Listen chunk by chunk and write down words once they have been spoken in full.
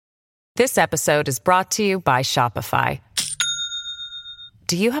This episode is brought to you by Shopify.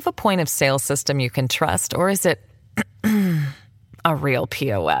 Do you have a point of sale system you can trust, or is it a real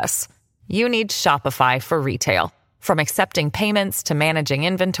POS? You need Shopify for retail. From accepting payments to managing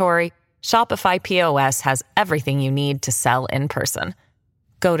inventory, Shopify POS has everything you need to sell in person.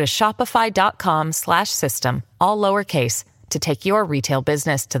 Go to shopify.com/system, all lowercase, to take your retail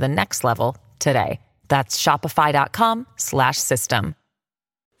business to the next level today. That's shopify.com/system.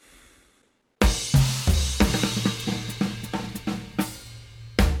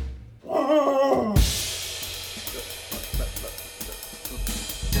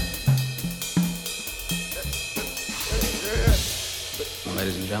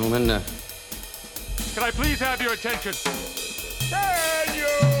 Ladies and gentlemen, can I please have your attention? Can you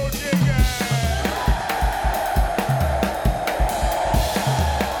dig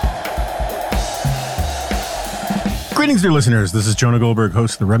it? Greetings, dear listeners. This is Jonah Goldberg,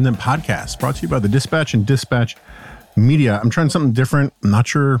 host of the Remnant Podcast, brought to you by the Dispatch and Dispatch Media. I'm trying something different. I'm not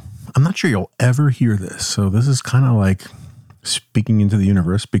sure you'll ever hear this. So this is kind of like speaking into the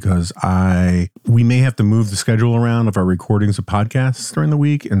universe, because we may have to move the schedule around of our recordings of podcasts during the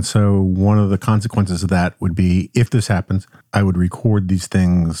week. And so one of the consequences of that would be, if this happens, I would record these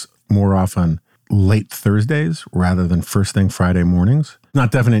things more often late Thursdays rather than first thing Friday mornings. Not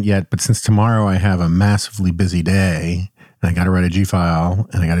definite yet, but since tomorrow I have a massively busy day and I got to write a G file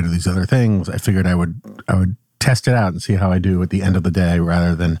and I got to do these other things, I figured I would test it out and see how I do at the end of the day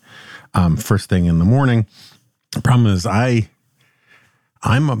rather than first thing in the morning. The problem is I'm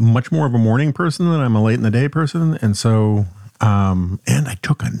a much more of a morning person than I'm a late in the day person. And so, and I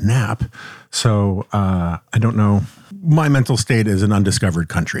took a nap. So I don't know. My mental state is an undiscovered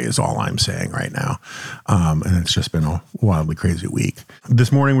country is all I'm saying right now. And it's just been a wildly crazy week.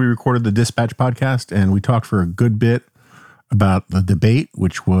 This morning we recorded the Dispatch podcast and we talked for a good bit about the debate,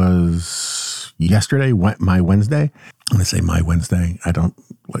 which was yesterday, my Wednesday. I'm going to say my Wednesday. It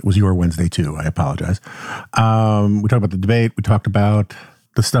was your Wednesday too. I apologize. We talked about the debate. We talked about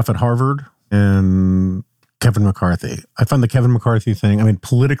the stuff at Harvard and Kevin McCarthy. I found the Kevin McCarthy thing,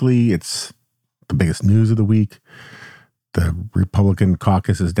 politically, it's the biggest news of the week. The Republican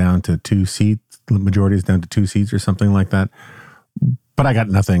caucus is down to 2 seats. The majority is down to 2 seats or something like that. But I had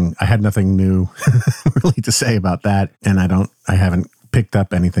nothing new really to say about that. And I haven't picked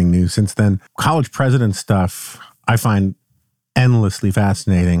up anything new since then. College president stuff, I find endlessly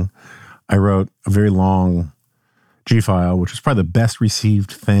fascinating. I wrote a very long G-file, which was probably the best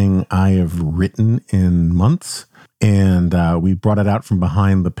received thing I have written in months. And we brought it out from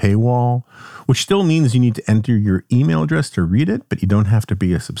behind the paywall, which still means you need to enter your email address to read it, but you don't have to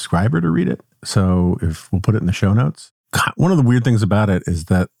be a subscriber to read it. So we'll put it in the show notes. God, one of the weird things about it is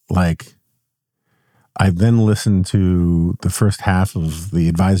that, I then listened to the first half of the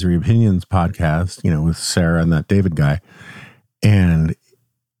Advisory Opinions podcast, with Sarah and that David guy. And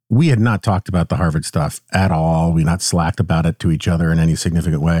we had not talked about the Harvard stuff at all. We not slacked about it to each other in any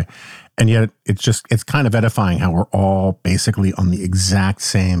significant way. And yet it's kind of edifying how we're all basically on the exact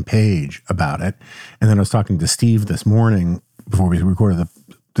same page about it. And then I was talking to Steve this morning before we recorded the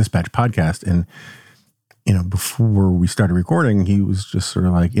Dispatch podcast. And, before we started recording, he was just sort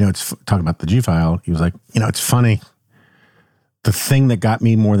of like, it's talking about the G file. He was like, it's funny. The thing that got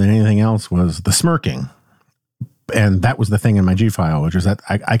me more than anything else was the smirking. And that was the thing in my G file, which is that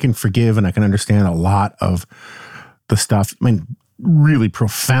I can forgive and I can understand a lot of the stuff. Really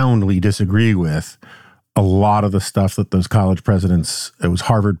profoundly disagree with a lot of the stuff that those college presidents, it was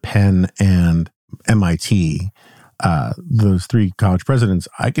Harvard, Penn, and MIT, those three college presidents,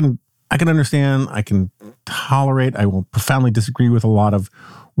 I can understand, I can tolerate, I will profoundly disagree with a lot of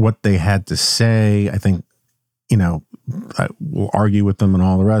what they had to say. I think, I will argue with them and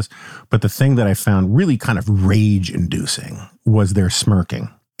all the rest. But the thing that I found really kind of rage-inducing was their smirking.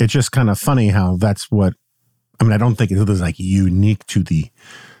 It's just kind of funny how that's what, I don't think it was unique to the,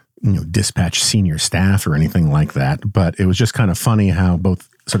 Dispatch senior staff or anything like that. But it was just kind of funny how both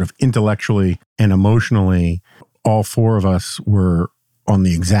sort of intellectually and emotionally, all four of us were on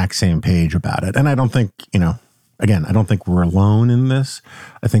the exact same page about it. And I don't think, again, I don't think we're alone in this.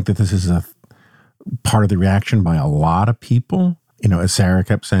 I think that this is a part of the reaction by a lot of people. As Sarah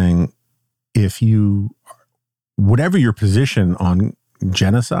kept saying, whatever your position on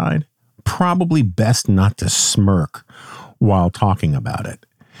genocide, probably best not to smirk while talking about it.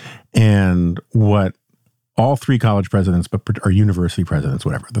 And what all three college presidents, or university presidents,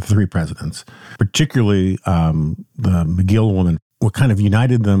 whatever, the three presidents, particularly the McGill woman, what kind of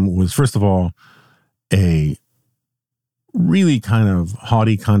united them was, first of all, a really kind of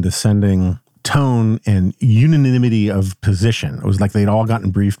haughty, condescending tone and unanimity of position. It was like they'd all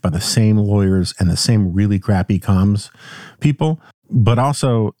gotten briefed by the same lawyers and the same really crappy comms people, but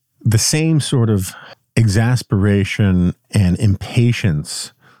also the same sort of exasperation and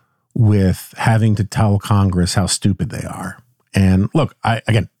impatience with having to tell Congress how stupid they are. And look,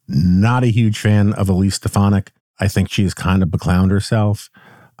 again, not a huge fan of Elise Stefanik. I think she's kind of beclowned herself.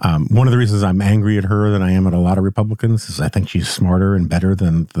 One of the reasons I'm angry at her than I am at a lot of Republicans is I think she's smarter and better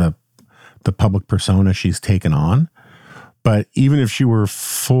than the public persona she's taken on. But even if she were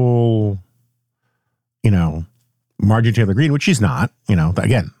full, Marjorie Taylor Greene, which she's not,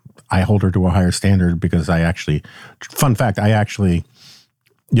 again, I hold her to a higher standard because fun fact,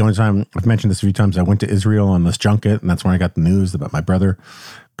 the only time, I've mentioned this a few times, I went to Israel on this junket, and that's when I got the news about my brother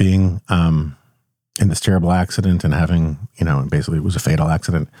being in this terrible accident and having, basically it was a fatal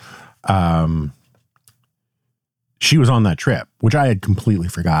accident. She was on that trip, which I had completely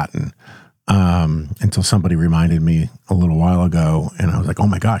forgotten until somebody reminded me a little while ago, and I was like, oh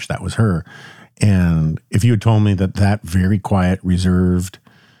my gosh, that was her. And if you had told me that very quiet, reserved,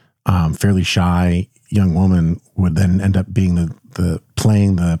 fairly shy young woman would then end up being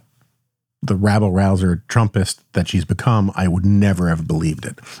playing the rabble-rouser Trumpist that she's become, I would never have believed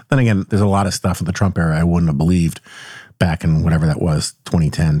it. Then again, there's a lot of stuff in the Trump era I wouldn't have believed back in whatever that was,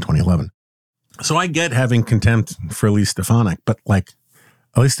 2010, 2011. So I get having contempt for Elise Stefanik, but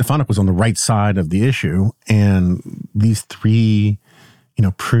Elise Stefanik was on the right side of the issue, and these three,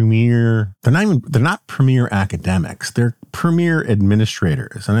 premier, they're not premier academics, they're premier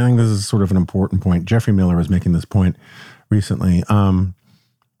administrators. And I think this is sort of an important point. Jeffrey Miller was making this point recently.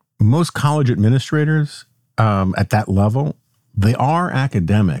 Most college administrators at that level, they are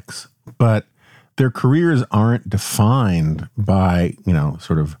academics, but their careers aren't defined by,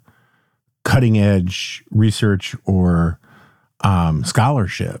 sort of cutting edge research or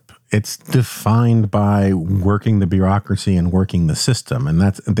scholarship. It's defined by working the bureaucracy and working the system. And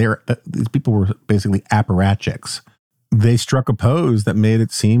these people were basically apparatchiks. They struck a pose that made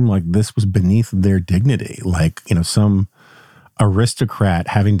it seem like this was beneath their dignity. Some aristocrat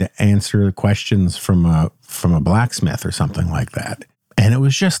having to answer questions from a blacksmith or something like that. And it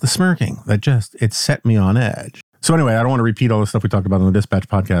was just the smirking that it set me on edge. So anyway, I don't want to repeat all the stuff we talked about on the Dispatch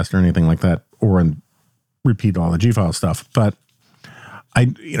podcast or anything like that, or repeat all the G-File stuff. But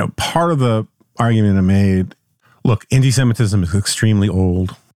part of the argument I made, look, anti-Semitism is extremely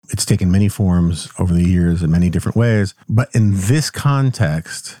old. It's taken many forms over the years in many different ways. But in this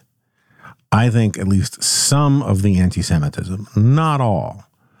context, I think at least some of the anti-Semitism, not all,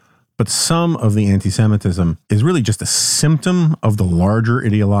 but some of the anti-Semitism is really just a symptom of the larger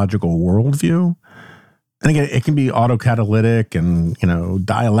ideological worldview. And again, it can be autocatalytic and,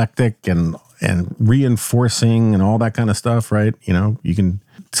 dialectic and reinforcing and all that kind of stuff, right? You can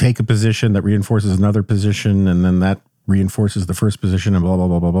take a position that reinforces another position, and then that reinforces the first position, and blah, blah,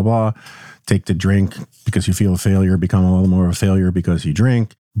 blah, blah, blah, blah. Take the drink because you feel a failure, become a little more of a failure because you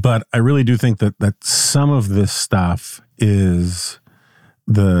drink. But I really do think that some of this stuff is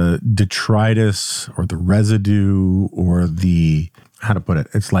the detritus or the residue or how to put it?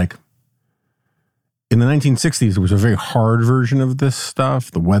 It's like, in the 1960s, there was a very hard version of this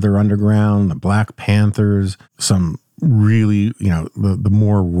stuff, the Weather Underground, the Black Panthers, some really, the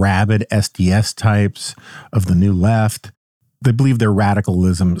more rabid SDS types of the New Left. They believed their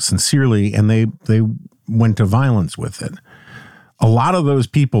radicalism sincerely, and they went to violence with it. A lot of those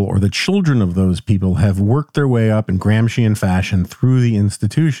people, or the children of those people, have worked their way up in Gramscian fashion through the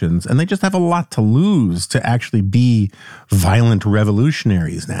institutions, and they just have a lot to lose to actually be violent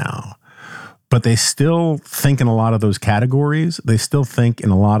revolutionaries now. But they still think in a lot of those categories. They still think in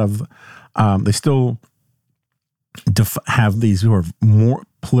a lot of, they still have these who are more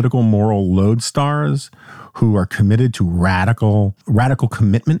political moral lodestars who are committed to radical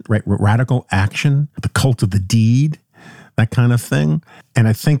commitment, right? Radical action, the cult of the deed, that kind of thing. And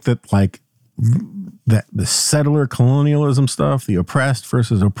I think that that the settler colonialism stuff, the oppressed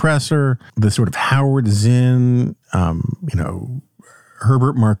versus oppressor, the sort of Howard Zinn,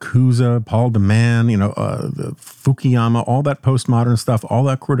 Herbert Marcuse, Paul DeMann, the Fukuyama, all that postmodern stuff, all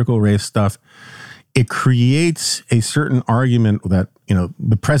that critical race stuff, it creates a certain argument that,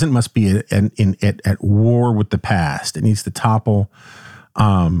 the present must be at war with the past. It needs to topple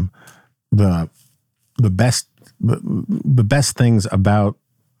the best things about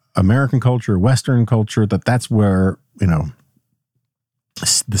American culture, Western culture, that's where,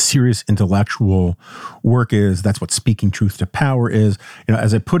 the serious intellectual work is. That's what speaking truth to power is.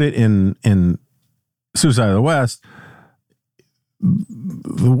 As I put it in Suicide of the West,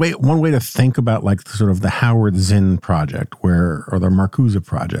 one way to think about like sort of the Howard Zinn project or the Marcuse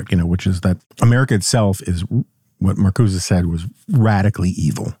project, which is that America itself is what Marcuse said was radically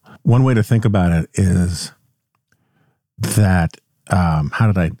evil. One way to think about it is that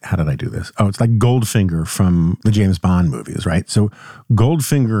how did I do this? Oh, it's like Goldfinger from the James Bond movies, right? So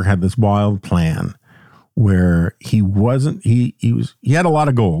Goldfinger had this wild plan where he had a lot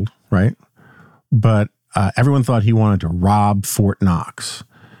of gold, right? But everyone thought he wanted to rob Fort Knox.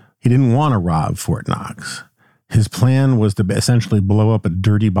 He didn't want to rob Fort Knox. His plan was to essentially blow up a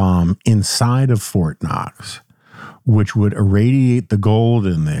dirty bomb inside of Fort Knox, which would irradiate the gold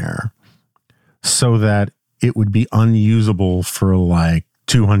in there so that it would be unusable for like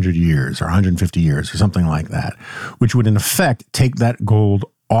 200 years or 150 years or something like that, which would in effect take that gold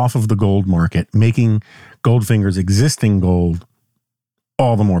off of the gold market, making Goldfinger's existing gold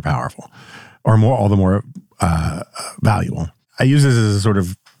all the more powerful or all the more valuable. I use this as a sort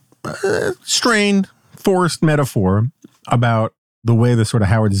of strained, forced metaphor about the way the sort of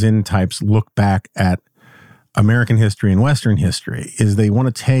Howard Zinn types look back at American history and Western history is they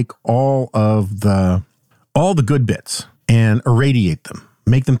want to take all the good bits and irradiate them,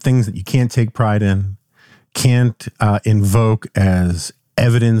 make them things that you can't take pride in, can't invoke as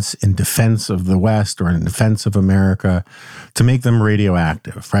evidence in defense of the West or in defense of America, to make them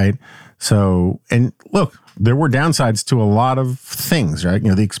radioactive, right? So, and look, there were downsides to a lot of things, right?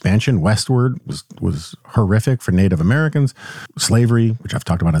 The expansion westward was horrific for Native Americans. Slavery, which I've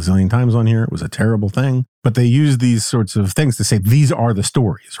talked about a zillion times on here, was a terrible thing. But they use these sorts of things to say these are the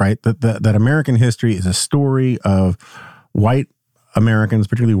stories, right? That American history is a story of white Americans,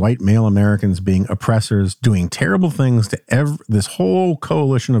 particularly white male Americans, being oppressors, doing terrible things to this whole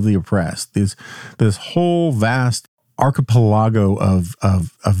coalition of the oppressed, this whole vast archipelago of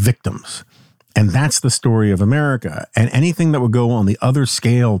victims. And that's the story of America. And anything that would go on the other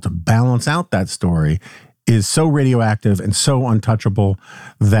scale to balance out that story is so radioactive and so untouchable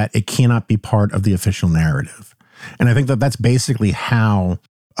that it cannot be part of the official narrative. And I think that that's basically how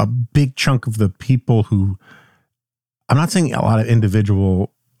a big chunk of the people who, I'm not saying a lot of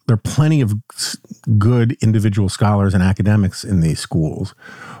there are plenty of good individual scholars and academics in these schools,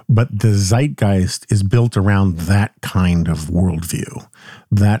 but the zeitgeist is built around that kind of worldview,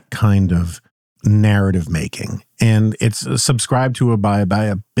 that kind of narrative making. And it's subscribed to by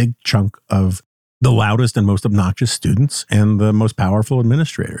a big chunk of the loudest and most obnoxious students and the most powerful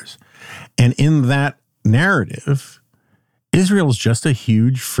administrators. And in that narrative, Israel's just a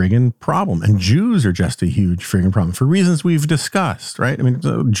huge friggin' problem. And Jews are just a huge friggin' problem for reasons we've discussed, right? I mean,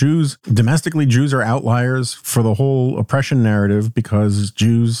 domestically, Jews are outliers for the whole oppression narrative because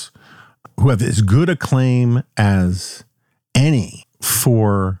Jews who have as good a claim as any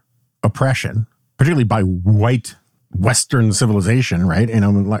for oppression, particularly by white Western civilization, right?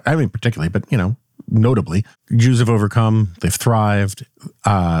 I mean, particularly, but, notably, Jews have overcome, they've thrived,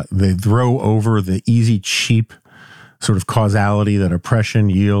 they throw over the easy, cheap sort of causality that oppression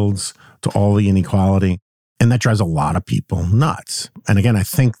yields to all the inequality. And that drives a lot of people nuts. And again, I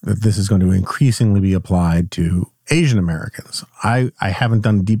think that this is going to increasingly be applied to Asian Americans. I haven't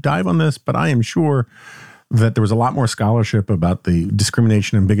done a deep dive on this, but I am sure that there was a lot more scholarship about the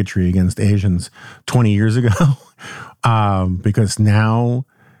discrimination and bigotry against Asians 20 years ago, because now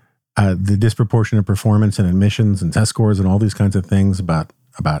the disproportionate performance and admissions and test scores and all these kinds of things about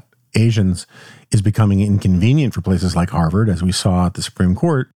Asians is becoming inconvenient for places like Harvard, as we saw at the Supreme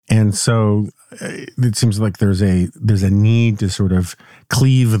Court. And so it seems like there's a need to sort of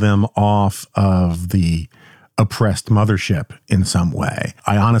cleave them off of the oppressed mothership in some way.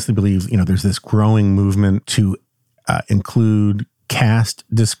 I honestly believe, there's this growing movement to include caste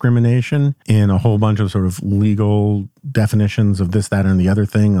discrimination in a whole bunch of sort of legal definitions of this, that, and the other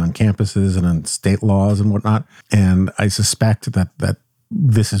thing on campuses and on state laws and whatnot. And I suspect that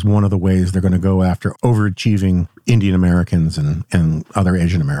this is one of the ways they're going to go after overachieving Indian Americans and other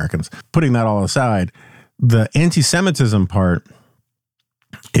Asian Americans. Putting that all aside, the anti-Semitism part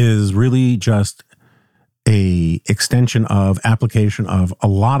is really just a extension of application of a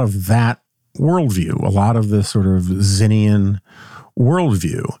lot of that worldview, a lot of this sort of Zinnian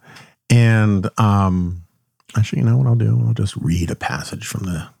worldview. And actually, you know what I'll do? I'll just read a passage from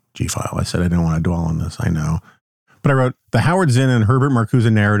the G-file. I said I didn't want to dwell on this, I know. But I wrote, the Howard Zinn and Herbert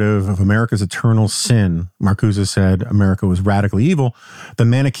Marcuse narrative of America's eternal sin. Marcuse said America was radically evil. The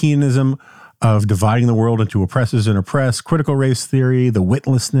Manichaeanism of dividing the world into oppressors and oppressed, critical race theory, the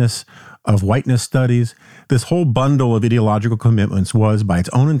witlessness of whiteness studies. This whole bundle of ideological commitments was, by its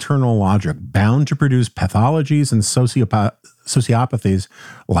own internal logic, bound to produce pathologies and sociopathies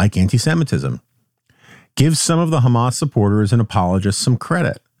like anti-Semitism. Give some of the Hamas supporters and apologists some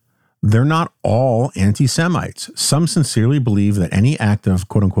credit. They're not all anti-Semites. Some sincerely believe that any act of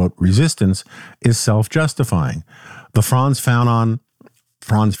quote-unquote resistance is self-justifying. The Franz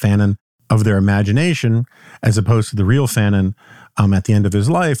Fanon of their imagination, as opposed to the real Fanon at the end of his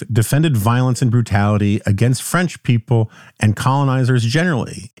life, defended violence and brutality against French people and colonizers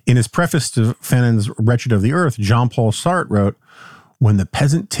generally. In his preface to Fanon's Wretched of the Earth, Jean-Paul Sartre wrote, "When the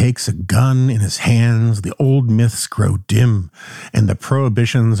peasant takes a gun in his hands, the old myths grow dim, and the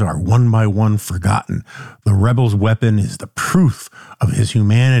prohibitions are one by one forgotten. The rebel's weapon is the proof of his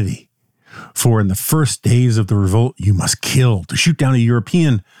humanity. For in the first days of the revolt, you must kill. To shoot down a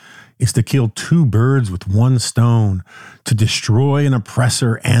European is to kill two birds with one stone, to destroy an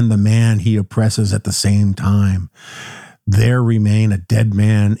oppressor and the man he oppresses at the same time. There remain a dead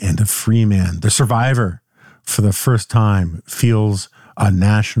man and a free man. The survivor, for the first time, feels a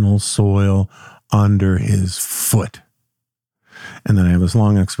national soil under his foot." And then I have this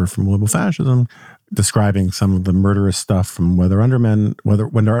long excerpt from Liberal Fascism describing some of the murderous stuff from whether underground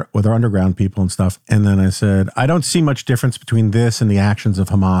people and stuff. And then I said, I don't see much difference between this and the actions of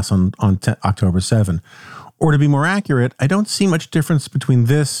Hamas on October 7. Or to be more accurate, I don't see much difference between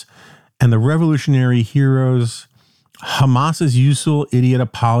this and the revolutionary heroes Hamas's usual idiot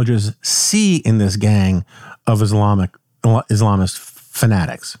apologists see in this gang of Islamist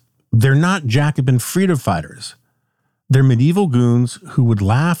fanatics. They're not Jacobin freedom fighters. They're medieval goons who would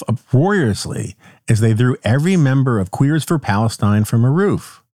laugh uproariously as they threw every member of Queers for Palestine from a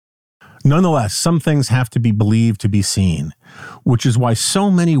roof. Nonetheless, some things have to be believed to be seen, which is why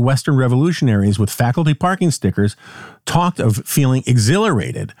so many Western revolutionaries with faculty parking stickers talked of feeling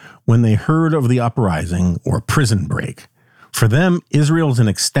exhilarated when they heard of the uprising or prison break. For them, Israel is an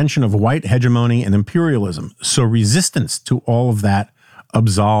extension of white hegemony and imperialism, so resistance to all of that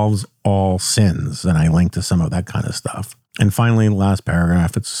absolves all sins. And I link to some of that kind of stuff. And finally, last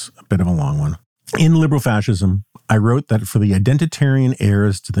paragraph, it's a bit of a long one. In Liberal Fascism, I wrote that for the identitarian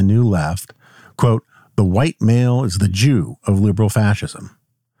heirs to the new left, quote, "the white male is the Jew of liberal fascism."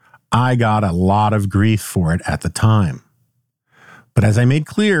 I got a lot of grief for it at the time. But as I made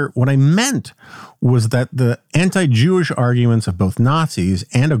clear, what I meant was that the anti-Jewish arguments of both Nazis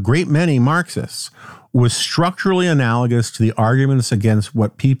and a great many Marxists was structurally analogous to the arguments against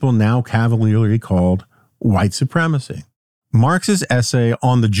what people now cavalierly called white supremacy. Marx's essay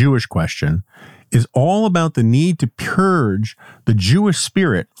on the Jewish question is all about the need to purge the Jewish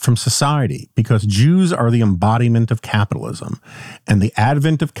spirit from society because Jews are the embodiment of capitalism, and the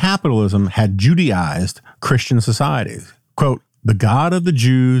advent of capitalism had Judaized Christian societies. Quote, "The God of the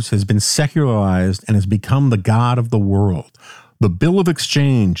Jews has been secularized and has become the God of the world. The bill of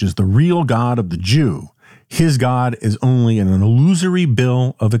exchange is the real God of the Jew. His God is only an illusory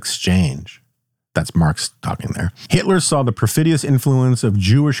bill of exchange." That's Marx talking there. Hitler saw the perfidious influence of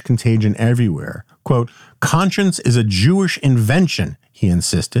Jewish contagion everywhere. Quote, "Conscience is a Jewish invention," he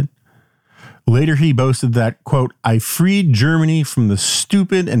insisted. Later he boasted that, quote, "I freed Germany from the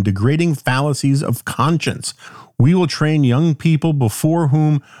stupid and degrading fallacies of conscience. We will train young people before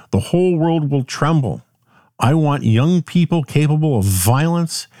whom the whole world will tremble. I want young people capable of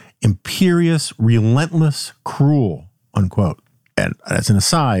violence, imperious, relentless, cruel," unquote. And as an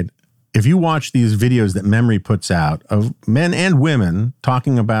aside, if you watch these videos that Memory puts out of men and women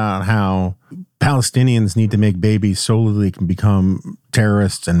talking about how Palestinians need to make babies so they can become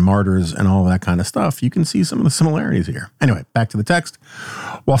terrorists and martyrs and all that kind of stuff, you can see some of the similarities here. Anyway, back to the text.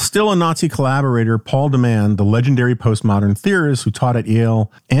 While still a Nazi collaborator, Paul Demand, the legendary postmodern theorist who taught at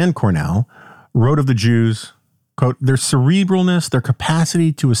Yale and Cornell, wrote of the Jews, quote, "Their cerebralness, their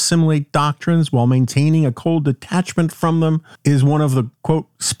capacity to assimilate doctrines while maintaining a cold detachment from them is one of the, quote,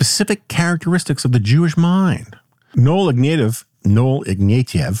 specific characteristics of the Jewish mind." Noel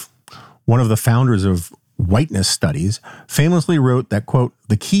Ignatiev, one of the founders of whiteness studies, famously wrote that, quote,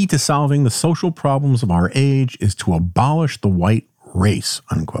 "The key to solving the social problems of our age is to abolish the white race,"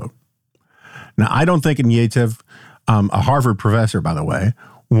 unquote. Now, I don't think Ignatiev, a Harvard professor, by the way,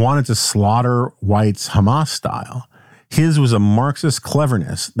 wanted to slaughter whites Hamas style. His was a Marxist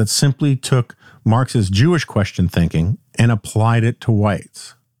cleverness that simply took Marx's Jewish question thinking and applied it to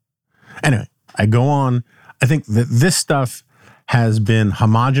whites. Anyway, I go on. I think that this stuff has been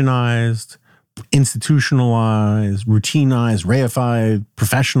homogenized, institutionalized, routinized, reified,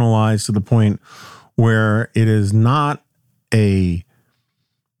 professionalized to the point where it is not a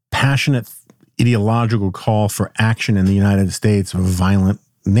passionate ideological call for action in the United States of a violent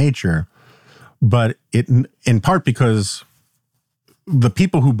nature, but it, in part because the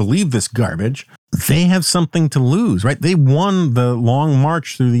people who believe this garbage, they have something to lose, right? They won the long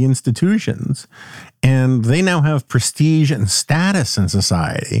march through the institutions, and they now have prestige and status in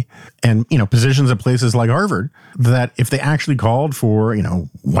society and, positions at places like Harvard that if they actually called for,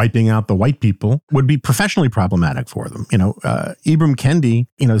 wiping out the white people would be professionally problematic for them. Ibram Kendi,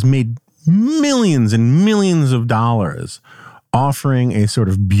 has made millions and millions of dollars offering a sort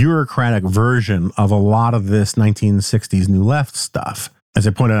of bureaucratic version of a lot of this 1960s New Left stuff. As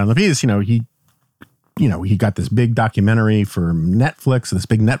I pointed out in the piece, he got this big documentary for Netflix, this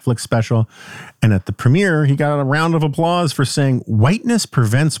big Netflix special. And at the premiere, he got a round of applause for saying, whiteness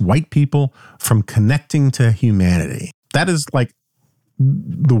prevents white people from connecting to humanity. That is like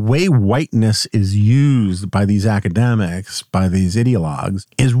the way whiteness is used by these academics, by these ideologues,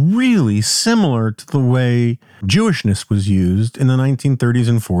 is really similar to the way Jewishness was used in the 1930s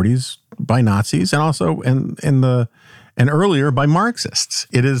and 40s by Nazis and also and earlier by Marxists.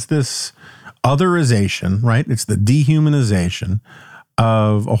 It is this otherization, right? It's the dehumanization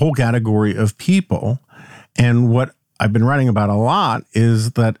of a whole category of people. And what I've been writing about a lot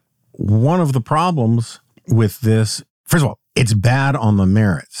is that one of the problems with this, first of all, it's bad on the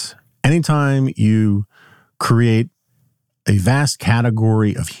merits. Anytime you create a vast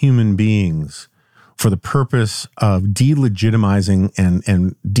category of human beings for the purpose of delegitimizing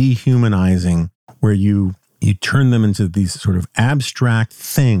and dehumanizing, where you turn them into these sort of abstract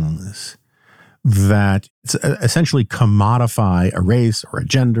things that essentially commodify a race or a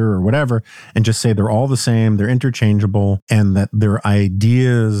gender or whatever, and just say they're all the same, they're interchangeable, and that their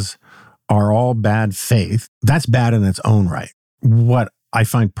ideas are all bad faith, that's bad in its own right. What I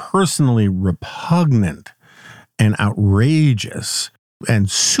find personally repugnant and outrageous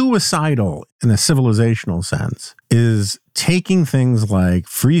and suicidal in a civilizational sense is taking things like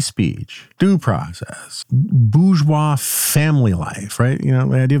free speech, due process, bourgeois family life, right? The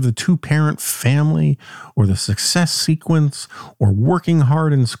idea of the two-parent family or the success sequence or working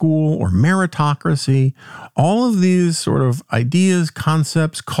hard in school or meritocracy, all of these sort of ideas,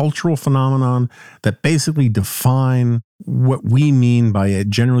 concepts, cultural phenomenon that basically define what we mean by a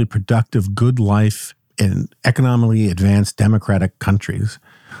generally productive, good life in economically advanced democratic countries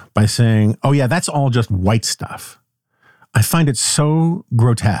by saying, oh yeah, that's all just white stuff. I find it so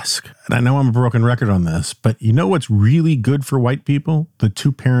grotesque. And I know I'm a broken record on this, but you know what's really good for white people? The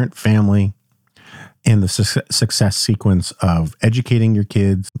two-parent family and the success sequence of educating your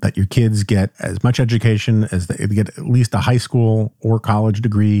kids, that your kids get as much education as they get at least a high school or college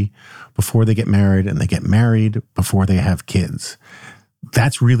degree before they get married, and they get married before they have kids.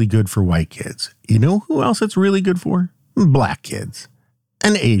 That's really good for white kids. You know who else it's really good for? Black kids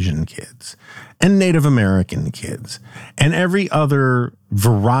and Asian kids and Native American kids and every other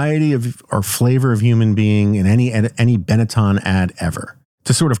variety of or flavor of human being in any Benetton ad ever.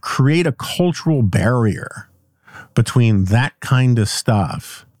 To sort of create a cultural barrier between that kind of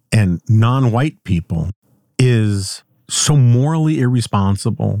stuff and non-white people is so morally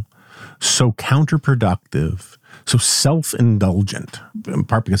irresponsible, so counterproductive, so self-indulgent, in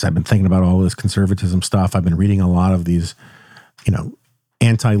part because I've been thinking about all this conservatism stuff. I've been reading a lot of these,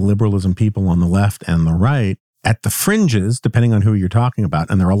 anti-liberalism people on the left and the right at the fringes, depending on who you're talking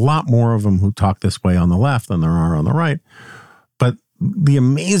about. And there are a lot more of them who talk this way on the left than there are on the right. But the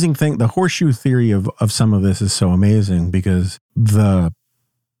amazing thing, the horseshoe theory of some of this is so amazing because the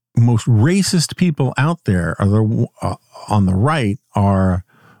most racist people out there are on the right are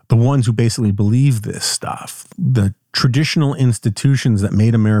the ones who basically believe this stuff. The traditional institutions that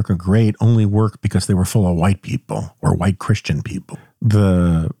made America great only work because they were full of white people or white Christian people.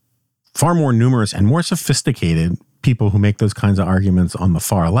 The far more numerous and more sophisticated people who make those kinds of arguments on the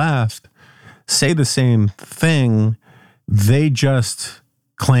far left say the same thing. They just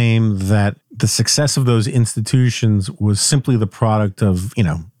claim that the success of those institutions was simply the product of,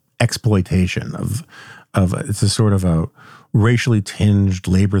 exploitation of it's a sort of a racially tinged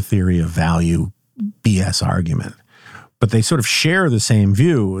labor theory of value BS argument. But they sort of share the same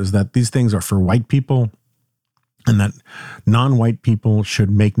view, is that these things are for white people and that non-white people should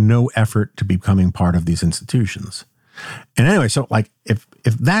make no effort to becoming part of these institutions. And anyway, so if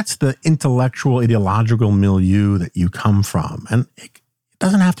that's the intellectual, ideological milieu that you come from, and it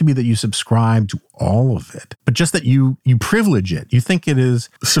doesn't have to be that you subscribe to all of it, but just that you privilege it. You think it is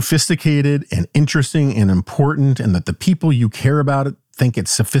sophisticated and interesting and important, and that the people you care about it think it's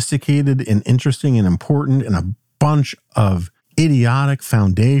sophisticated and interesting and important, and a bunch of idiotic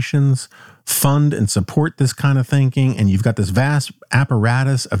foundations fund and support this kind of thinking. And you've got this vast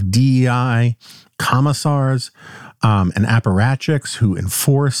apparatus of DEI commissars and apparatchiks who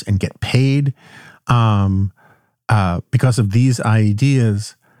enforce and get paid because of these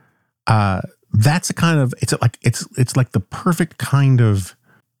ideas, that's a kind of it's like the perfect kind of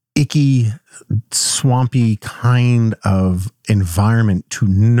icky, swampy kind of environment to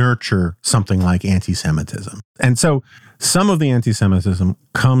nurture something like anti-Semitism. And so some of the anti-Semitism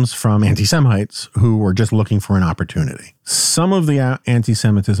comes from anti-Semites who are just looking for an opportunity. Some of the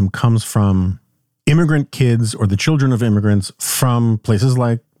anti-Semitism comes from immigrant kids or the children of immigrants from places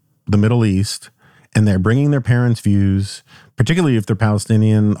like the Middle East, and they're bringing their parents' views, particularly if they're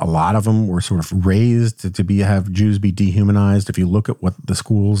Palestinian. A lot of them were sort of raised to have Jews be dehumanized. If you look at what the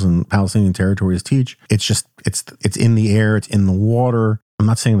schools in Palestinian territories teach, it's in the air, it's in the water. I'm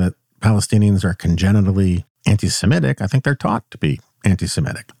not saying that Palestinians are congenitally anti-Semitic. I think they're taught to be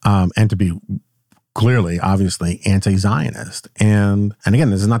anti-Semitic, and to be clearly, obviously, anti-Zionist. And again,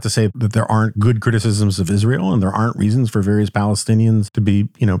 this is not to say that there aren't good criticisms of Israel and there aren't reasons for various Palestinians to be,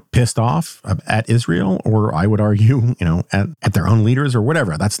 pissed off at Israel, or I would argue, at their own leaders or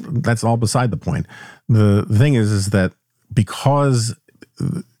whatever. That's all beside the point. The thing is that because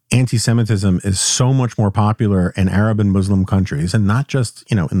anti-Semitism is so much more popular in Arab and Muslim countries, and not just,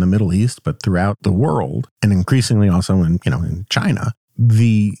 in the Middle East, but throughout the world, and increasingly also in China,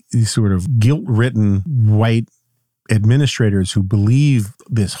 the sort of guilt-ridden white administrators who believe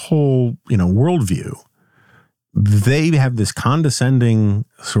this whole, worldview, they have this condescending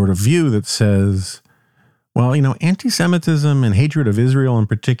sort of view that says, well, anti-Semitism and hatred of Israel in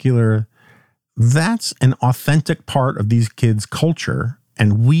particular, that's an authentic part of these kids' culture,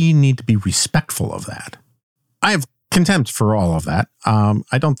 and we need to be respectful of that. I have contempt for all of that.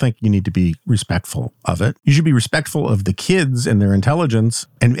 I don't think you need to be respectful of it. You should be respectful of the kids and their intelligence,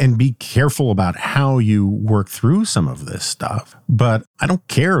 and be careful about how you work through some of this stuff. But I don't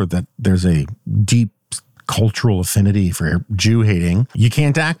care that there's a deep cultural affinity for Jew hating. You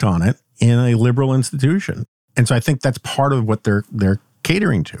can't act on it in a liberal institution. And so I think that's part of what they're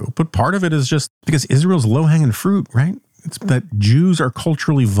catering to. But part of it is just because Israel's low-hanging fruit, right? It's that Jews are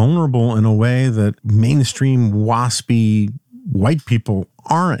culturally vulnerable in a way that mainstream waspy white people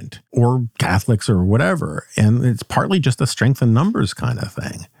aren't, or Catholics or whatever. And it's partly just a strength in numbers kind of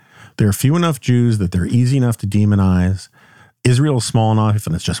thing. There are few enough Jews that they're easy enough to demonize. Israel's small enough,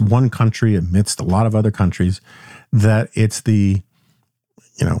 and it's just one country amidst a lot of other countries, that it's the,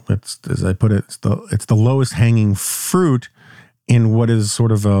 it's, as I put it, it's the lowest hanging fruit in what is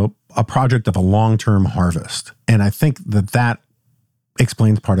sort of a project of a long-term harvest. And I think that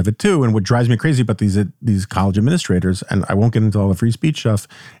explains part of it too. And what drives me crazy about these college administrators, and I won't get into all the free speech stuff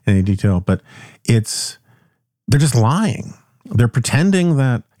in any detail, but they're just lying. They're pretending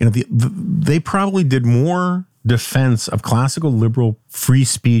that, they probably did more defense of classical liberal free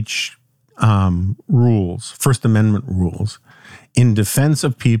speech rules, First Amendment rules, in defense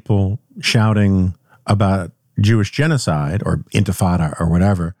of people shouting about Jewish genocide or intifada or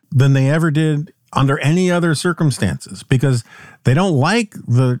whatever than they ever did under any other circumstances, because they don't like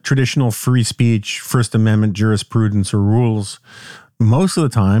the traditional free speech, First Amendment jurisprudence or rules most of the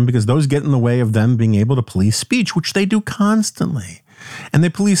time, because those get in the way of them being able to police speech, which they do constantly. And they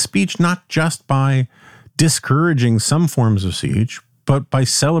police speech not just by discouraging some forms of speech, but by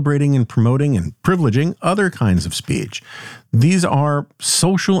celebrating and promoting and privileging other kinds of speech. These are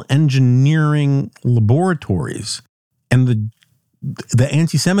social engineering laboratories, and the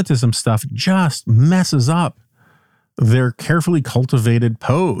anti-Semitism stuff just messes up their carefully cultivated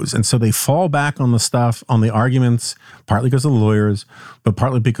pose. And so they fall back on the arguments, partly because of the lawyers, but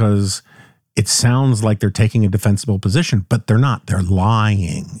partly because it sounds like they're taking a defensible position, but they're not. They're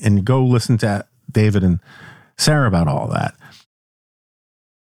lying. And go listen to David and Sarah about all that.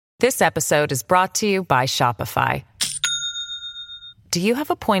 This episode is brought to you by Shopify. Do you have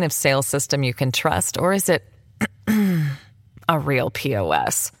a point of sale system you can trust, or is it a real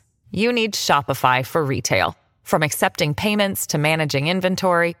POS? You need Shopify for retail. From accepting payments to managing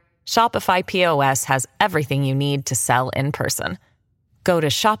inventory, Shopify POS has everything you need to sell in person. Go to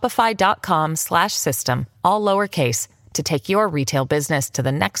shopify.com/system, all lowercase, to take your retail business to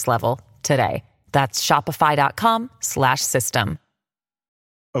the next level today. That's shopify.com/system.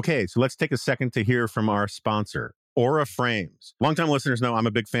 Okay, so let's take a second to hear from our sponsor, Aura Frames. Longtime listeners know I'm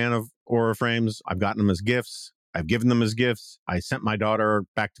a big fan of Aura Frames. I've gotten them as gifts. I've given them as gifts. I sent my daughter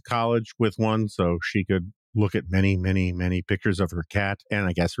back to college with one so she could look at many, many, many pictures of her cat and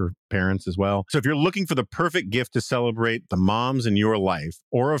I guess her parents as well. So if you're looking for the perfect gift to celebrate the moms in your life,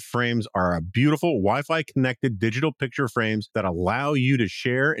 Aura frames are a beautiful Wi-Fi connected digital picture frames that allow you to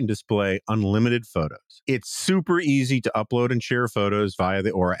share and display unlimited photos. It's super easy to upload and share photos via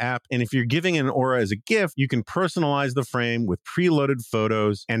the Aura app. And if you're giving an Aura as a gift, you can personalize the frame with preloaded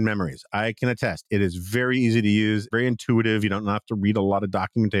photos and memories. I can attest, it is very easy to use, very intuitive. You don't have to read a lot of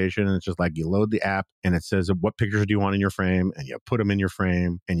documentation. It's just like you load the app and it says what pictures do you want in your frame, and you put them in your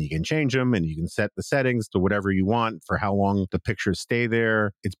frame and you can change them and you can set the settings to whatever you want for how long the pictures stay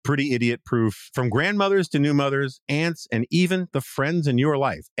there. It's pretty idiot proof. From grandmothers to new mothers, aunts, and even the friends in your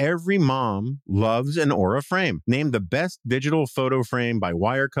life, every mom loves an Aura frame. Named the best digital photo frame by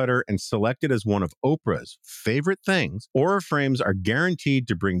Wirecutter and selected as one of Oprah's favorite things, Aura frames are guaranteed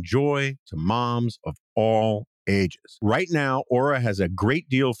to bring joy to moms of all ages. Right now, Aura has a great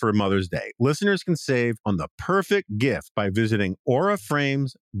deal for Mother's Day. Listeners can save on the perfect gift by visiting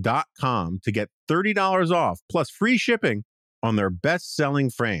auraframes.com to get $30 off plus free shipping on their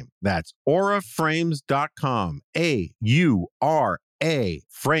best-selling frame. That's auraframes.com. AURA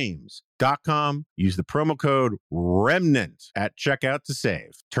frames.com. Use the promo code REMNANT at checkout to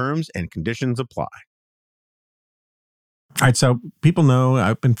save. Terms and conditions apply. All right, so people know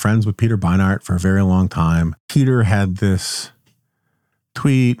I've been friends with Peter Beinart for a very long time. Peter had this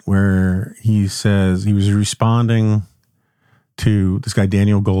tweet where he says he was responding to this guy,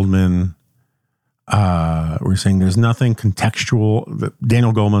 Daniel Goldman. We're saying there's nothing contextual.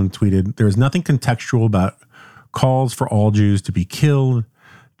 Daniel Goldman tweeted, there's nothing contextual about calls for all Jews to be killed.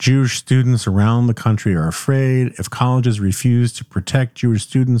 Jewish students around the country are afraid if colleges refuse to protect Jewish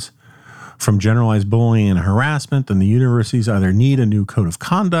students from generalized bullying and harassment, then the universities either need a new code of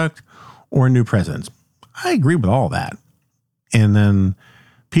conduct or new presidents. I agree with all that. And then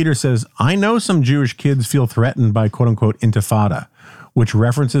Peter says, I know some Jewish kids feel threatened by quote unquote intifada, which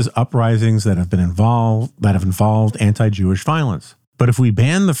references uprisings that have involved anti-Jewish violence. But if we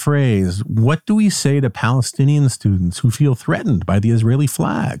ban the phrase, what do we say to Palestinian students who feel threatened by the Israeli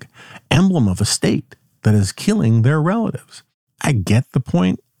flag, emblem of a state that is killing their relatives? I get the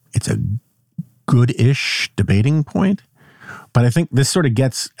point. It's a good-ish debating point. But I think this sort of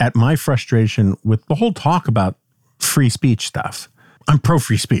gets at my frustration with the whole talk about free speech stuff. I'm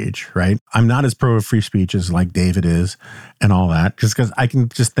pro-free speech, right? I'm not as pro-free speech as like David is and all that, just because I can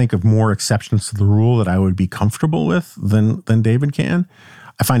just think of more exceptions to the rule that I would be comfortable with than David can.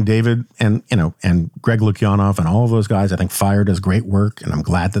 I find David and Greg Lukianoff and all of those guys, I think FIRE does great work, and I'm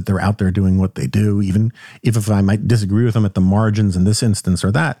glad that they're out there doing what they do, even if I might disagree with them at the margins in this instance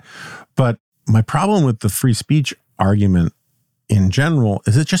or that. But my problem with the free speech argument in general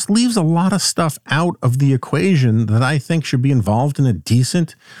is it just leaves a lot of stuff out of the equation that I think should be involved in a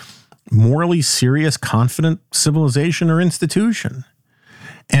decent, morally serious, confident civilization or institution.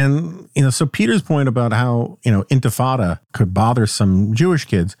 And, so Peter's point about how, intifada could bother some Jewish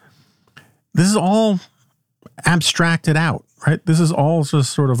kids, this is all abstracted out, right? This is all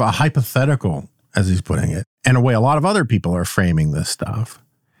just sort of a hypothetical, as he's putting it. And a way a lot of other people are framing this stuff.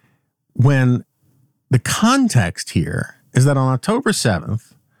 When the context here is that on October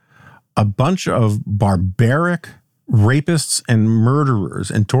 7th, a bunch of barbaric rapists and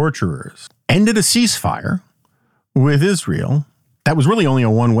murderers and torturers ended a ceasefire with Israel. That was really only a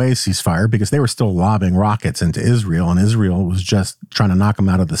one-way ceasefire because they were still lobbing rockets into Israel, and Israel was just trying to knock them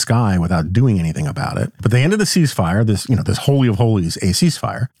out of the sky without doing anything about it. But they ended the ceasefire, this holy of holies, a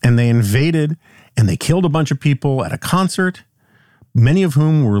ceasefire, and they invaded and they killed a bunch of people at a concert, many of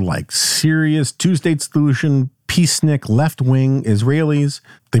whom were like serious two-state solution, peacenik, left-wing Israelis.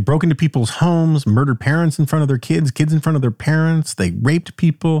 They broke into people's homes, murdered parents in front of their kids in front of their parents. They raped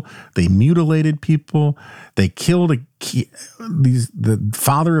people. They mutilated people. They killed the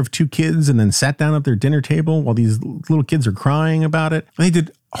father of two kids and then sat down at their dinner table while these little kids are crying about it. They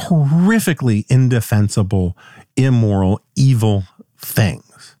did horrifically indefensible, immoral, evil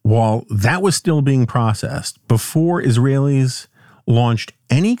things. While that was still being processed, before Israelis launched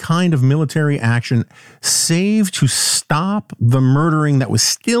any kind of military action save to stop the murdering that was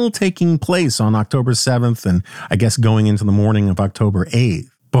still taking place on October 7th and I guess going into the morning of October 8th.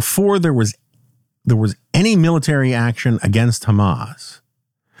 Before there was any military action against Hamas,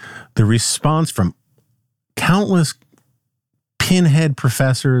 the response from countless pinhead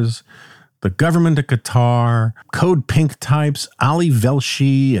professors, the government of Qatar, Code Pink types, Ali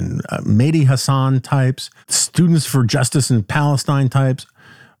Velshi and Mehdi Hassan types, Students for Justice in Palestine types,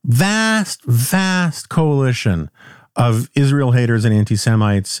 vast coalition of Israel haters and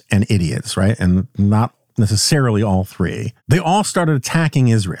anti-Semites and idiots, right? And not necessarily all three. They all started attacking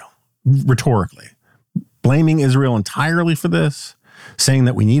Israel rhetorically. blaming Israel entirely for this, saying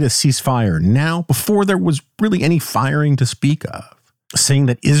that we need a ceasefire now before there was really any firing to speak of, saying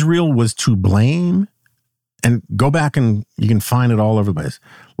that Israel was to blame. And go back and you can find it all over the place.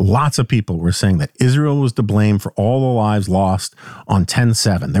 Lots of people were saying that Israel was to blame for all the lives lost on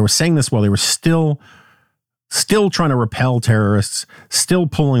 10/7. They were saying this while they were still trying to repel terrorists, still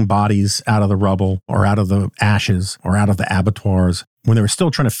pulling bodies out of the rubble or out of the ashes or out of the abattoirs, when they were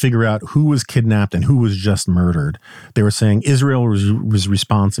still trying to figure out who was kidnapped and who was just murdered. They were saying Israel was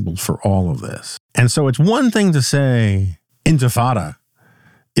responsible for all of this. And so it's one thing to say intifada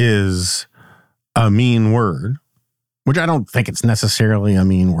is a mean word, which I don't think it's necessarily a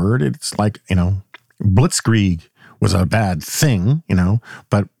mean word. It's like, blitzkrieg was a bad thing,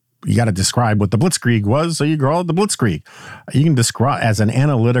 but you got to describe what the blitzkrieg was, so you call it the blitzkrieg. You can describe as an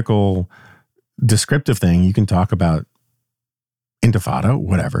analytical, descriptive thing, you can talk about intifada,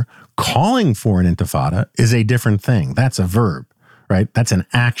 whatever. Calling for an intifada is a different thing. That's a verb, right? That's an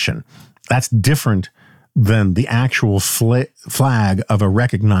action. That's different than the actual flag of a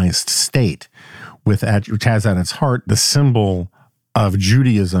recognized state, which has at its heart the symbol of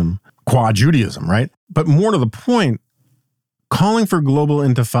Judaism, qua Judaism, right? But more to the point, calling for global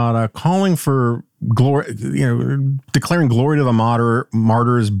intifada, calling for glory, declaring glory to the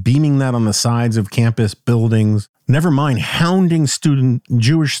martyrs, beaming that on the sides of campus buildings, never mind hounding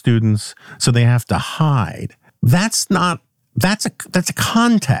Jewish students so they have to hide. That's a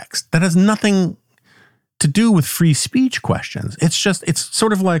context. That has nothing to do with free speech questions. It's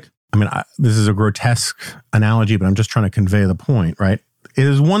sort of like, this is a grotesque analogy, but I'm just trying to convey the point, right? It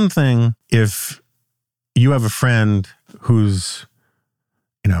is one thing if you have a friend who's,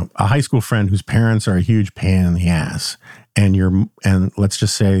 a high school friend whose parents are a huge pain in the ass, and let's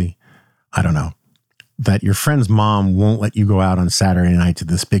just say, I don't know, that your friend's mom won't let you go out on Saturday night to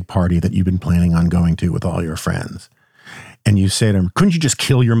this big party that you've been planning on going to with all your friends. And you say to them, couldn't you just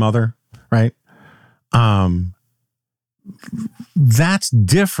kill your mother, right? That's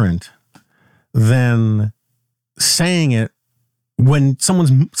different than saying it when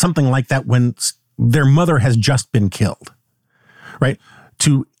something like that, when their mother has just been killed, right?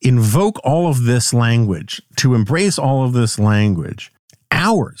 To invoke all of this language, to embrace all of this language,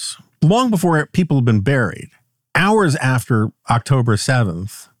 hours, long before people have been buried, hours after October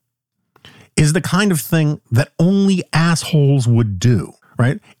 7th, is the kind of thing that only assholes would do,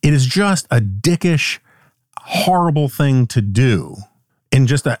 right? It is just a dickish, horrible thing to do, and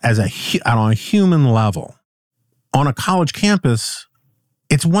just on a human level. On a college campus,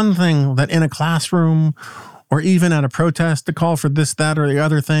 it's one thing that in a classroom or even at a protest to call for this, that, or the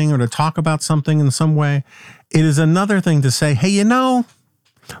other thing, or to talk about something in some way. It is another thing to say, hey,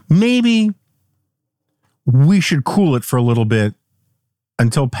 maybe we should cool it for a little bit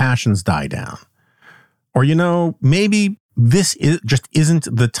until passions die down. Or, maybe this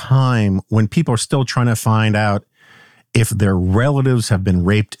isn't the time when people are still trying to find out if their relatives have been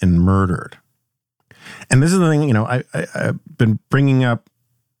raped and murdered. And this is the thing, I've been bringing up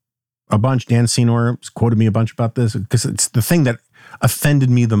a bunch. Dan Senor quoted me a bunch about this because it's the thing that offended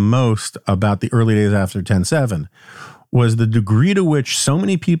me the most about the early days after 10/7 was the degree to which so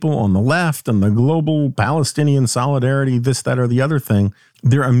many people on the left and the global Palestinian solidarity, this, that, or the other thing,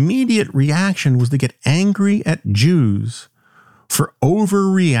 their immediate reaction was to get angry at Jews for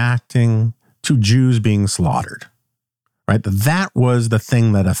overreacting to Jews being slaughtered, right? That was the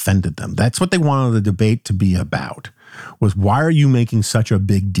thing that offended them. That's what they wanted the debate to be about, was why are you making such a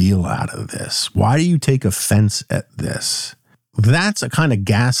big deal out of this? Why do you take offense at this? That's a kind of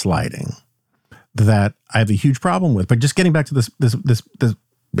gaslighting that I have a huge problem with. But just getting back to this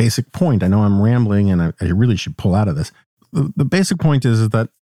basic point, I know I'm rambling and I really should pull out of this. The basic point is that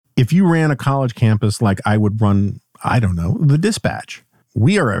if you ran a college campus like I would run, I don't know, the Dispatch,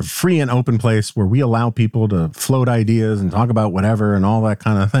 we are a free and open place where we allow people to float ideas and talk about whatever and all that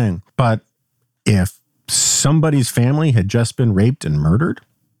kind of thing. But if somebody's family had just been raped and murdered,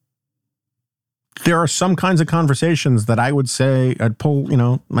 there are some kinds of conversations that I would say, I'd pull,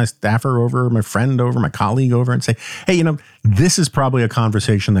 my staffer over, my friend over, my colleague over and say, hey, this is probably a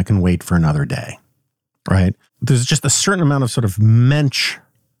conversation that can wait for another day, right? There's just a certain amount of sort of menschness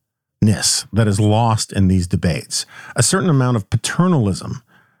that is lost in these debates, a certain amount of paternalism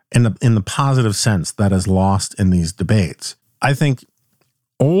in the positive sense that is lost in these debates. I think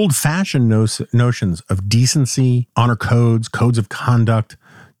old-fashioned notions of decency, honor codes of conduct,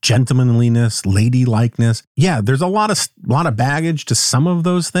 gentlemanliness, ladylikeness. Yeah, there's a lot of baggage to some of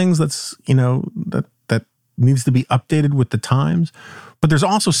those things that's, that needs to be updated with the times. But there's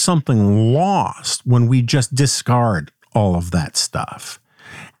also something lost when we just discard all of that stuff.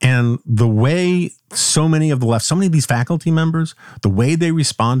 And the way so many of the left, so many of these faculty members, the way they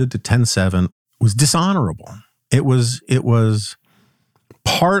responded to 10-7 was dishonorable. It was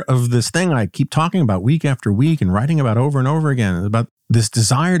part of this thing I keep talking about week after week and writing about over and over again, about this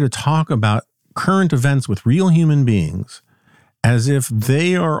desire to talk about current events with real human beings as if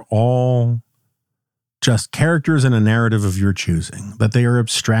they are all just characters in a narrative of your choosing, that they are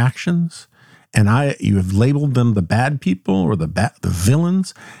abstractions. And you have labeled them the bad people or the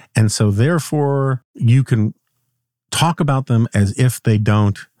villains. And so therefore you can talk about them as if they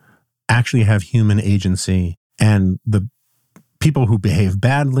don't actually have human agency. And the people who behave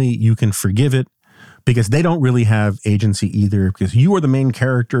badly, you can forgive it because they don't really have agency either, because you are the main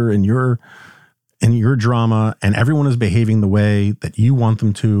character in your drama and everyone is behaving the way that you want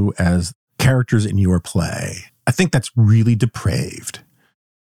them to as characters in your play. I think that's really depraved.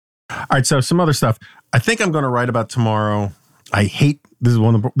 All right, so some other stuff I think I'm going to write about tomorrow. This is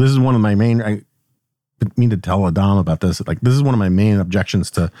one of my main. I mean to tell Adam about this. Like, this is one of my main objections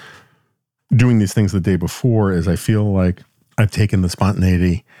to doing these things the day before. Is I feel like I've taken the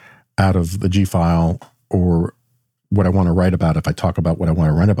spontaneity out of the G file or what I want to write about. If I talk about what I want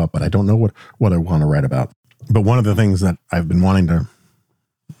to write about, but I don't know what I want to write about. But one of the things that I've been wanting to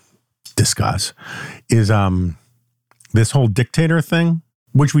discuss is this whole dictator thing,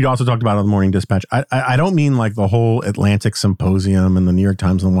 which we also talked about on the Morning Dispatch. I don't mean like the whole Atlantic Symposium and the New York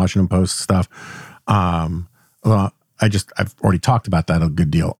Times and the Washington Post stuff. I've already talked about that a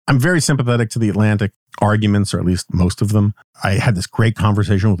good deal. I'm very sympathetic to the Atlantic arguments, or at least most of them. I had this great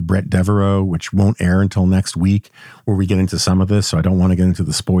conversation with Brett Devereaux, which won't air until next week, where we get into some of this. So I don't want to get into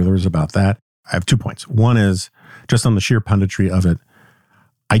the spoilers about that. I have 2 points. One is just on the sheer punditry of it.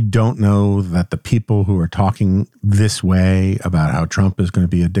 I don't know that the people who are talking this way about how Trump is going to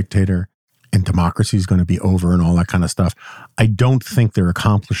be a dictator and democracy is going to be over and all that kind of stuff, I don't think they're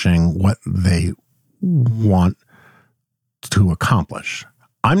accomplishing what they want to accomplish.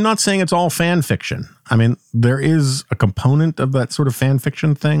 I'm not saying it's all fan fiction. I mean, there is a component of that sort of fan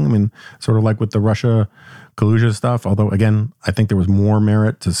fiction thing. I mean, sort of like with the Russia collusion stuff, although, again, I think there was more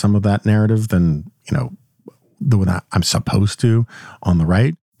merit to some of that narrative than, the one I'm supposed to on the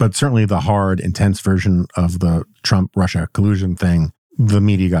right. But certainly the hard, intense version of the Trump-Russia collusion thing, the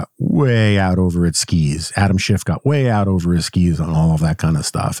media got way out over its skis. Adam Schiff got way out over his skis on all of that kind of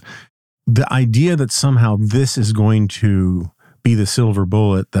stuff. The idea that somehow this is going to be the silver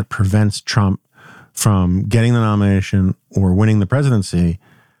bullet that prevents Trump from getting the nomination or winning the presidency,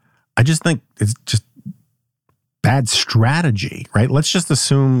 I just think it's just bad strategy, right? Let's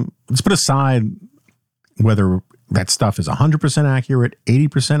put aside whether that stuff is 100% accurate,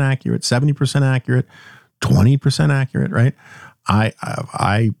 80% accurate, 70% accurate, 20% accurate, right?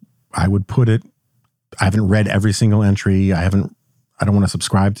 I would put it, I haven't read every single entry. I don't want to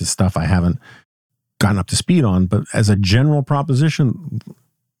subscribe to stuff I haven't gotten up to speed on, but as a general proposition,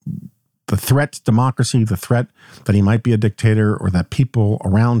 the threat to democracy, the threat that he might be a dictator or that people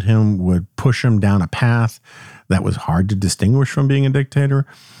around him would push him down a path that was hard to distinguish from being a dictator,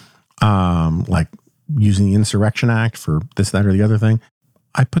 like using the Insurrection Act for this, that, or the other thing.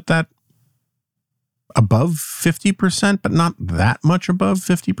 I put that above 50%, but not that much above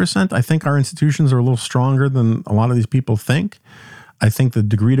 50%. I think our institutions are a little stronger than a lot of these people think. I think the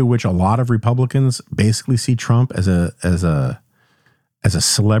degree to which a lot of Republicans basically see Trump as a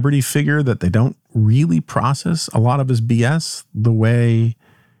celebrity figure, that they don't really process a lot of his BS the way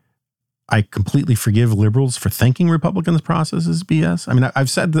I completely forgive liberals for thinking Republicans process his BS. I mean, I've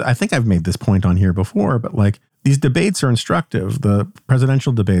said that, I think I've made this point on here before, but like, these debates are instructive. The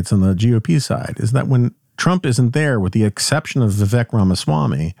presidential debates on the GOP side is that when Trump isn't there, with the exception of Vivek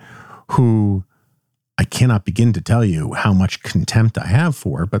Ramaswamy, who I cannot begin to tell you how much contempt I have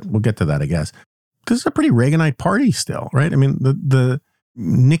for, but we'll get to that, I guess. This is a pretty Reaganite party still, right? I mean, the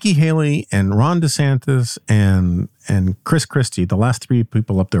Nikki Haley and Ron DeSantis and Chris Christie, the last three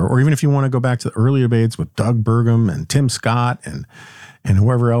people up there, or even if you want to go back to the early debates with Doug Burgum and Tim Scott and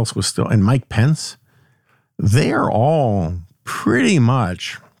whoever else was still, and Mike Pence, they are all pretty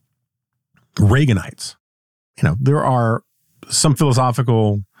much Reaganites. There are some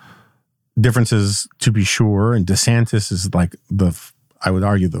philosophical differences to be sure, and DeSantis is like I would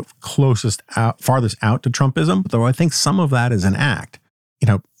argue the farthest out to Trumpism, though I think some of that is an act.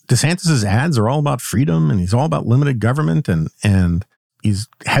 DeSantis's ads are all about freedom, and he's all about limited government, and he's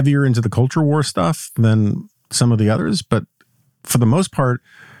heavier into the culture war stuff than some of the others. But for the most part,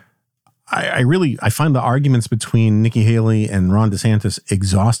 I find the arguments between Nikki Haley and Ron DeSantis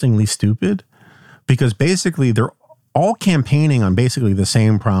exhaustingly stupid, because basically they're all campaigning on basically the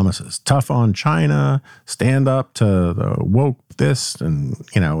same promises. Tough on China, stand up to the woke this, and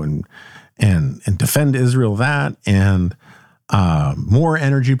defend Israel that, and more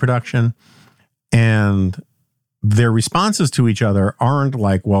energy production. And their responses to each other aren't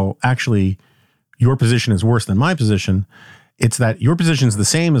like, well, actually, your position is worse than my position. It's that your position is the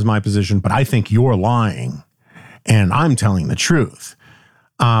same as my position, but I think you're lying and I'm telling the truth.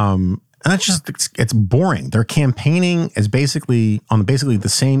 And that's just, it's boring. They're campaigning as basically the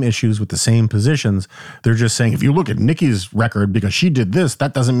same issues with the same positions. They're just saying, if you look at Nikki's record because she did this,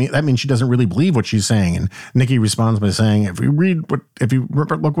 that means she doesn't really believe what she's saying. And Nikki responds by saying, if you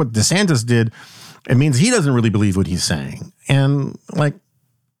look what DeSantis did, it means he doesn't really believe what he's saying. And like,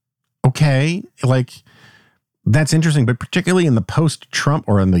 okay, like that's interesting, but particularly in the post-Trump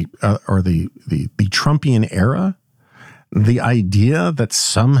or in the Trumpian era, the idea that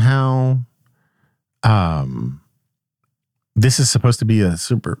somehow this is supposed to be a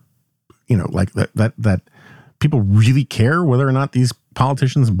super, like that people really care whether or not these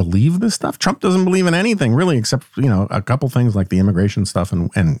politicians believe this stuff. Trump doesn't believe in anything really, except, a couple things like the immigration stuff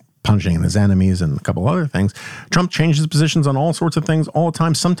and punching his enemies and a couple other things. Trump changes positions on all sorts of things all the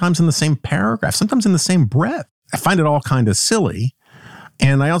time, sometimes in the same paragraph, sometimes in the same breath. I find it all kind of silly.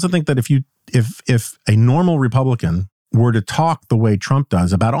 And I also think that if a normal Republican were to talk the way Trump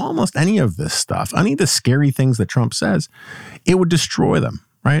does about almost any of this stuff, any of the scary things that Trump says, it would destroy them,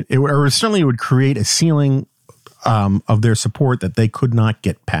 right? It would create a ceiling of their support that they could not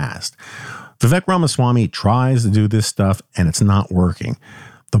get past. Vivek Ramaswamy tries to do this stuff and it's not working.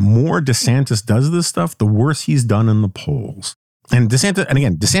 The more DeSantis does this stuff, the worse he's done in the polls. And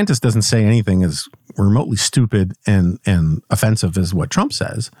DeSantis doesn't say anything as remotely stupid and offensive as what Trump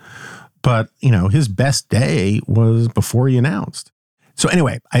says. But, his best day was before he announced. So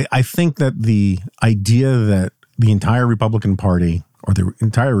anyway, I think that the idea that the entire Republican Party or the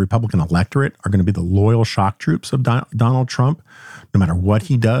entire Republican electorate are going to be the loyal shock troops of Donald Trump, no matter what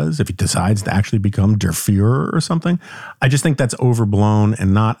he does, if he decides to actually become Der Fuhrer or something, I just think that's overblown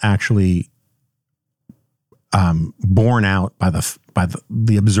and not actually borne out by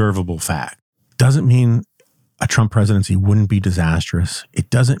the observable fact. Doesn't mean a Trump presidency wouldn't be disastrous.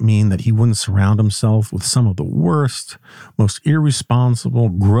 It doesn't mean that he wouldn't surround himself with some of the worst, most irresponsible,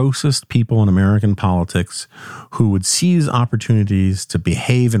 grossest people in American politics who would seize opportunities to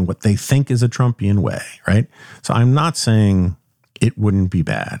behave in what they think is a Trumpian way, right? So I'm not saying it wouldn't be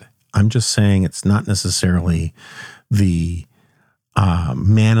bad. I'm just saying it's not necessarily the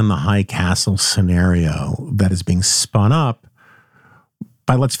man in the high castle scenario that is being spun up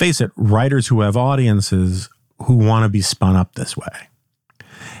by, let's face it, writers who have audiences who want to be spun up this way.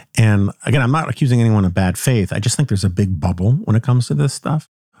 And again, I'm not accusing anyone of bad faith. I just think there's a big bubble when it comes to this stuff.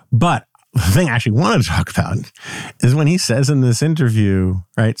 But the thing I actually want to talk about is when he says in this interview,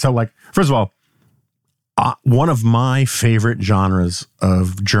 right? So like, first of all, one of my favorite genres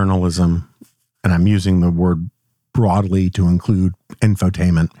of journalism, and I'm using the word broadly to include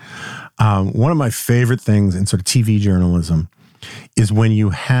infotainment. One of my favorite things in sort of TV journalism is when you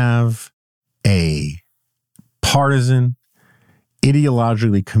have a partisan,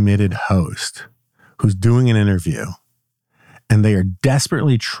 ideologically committed host who's doing an interview and they are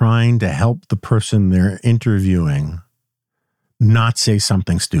desperately trying to help the person they're interviewing not say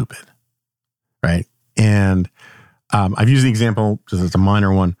something stupid, right? And I've used the example because it's a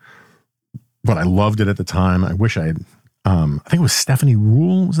minor one, but I loved it at the time. I wish I had, I think it was Stephanie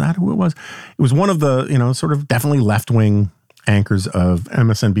Ruhle. Was that who it was? It was one of the, sort of definitely left-wing anchors of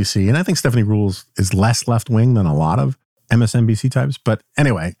MSNBC. And I think Stephanie Ruhle is less left-wing than a lot of MSNBC types. But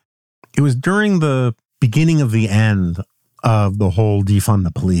anyway, it was during the beginning of the end of the whole defund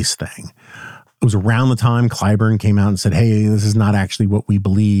the police thing. It was around the time Clyburn came out and said, hey, this is not actually what we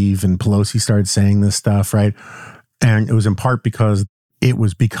believe. And Pelosi started saying this stuff, right? And it was in part because it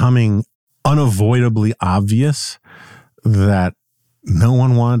was becoming unavoidably obvious that no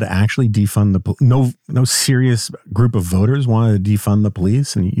one wanted to actually defund the police. No serious group of voters wanted to defund the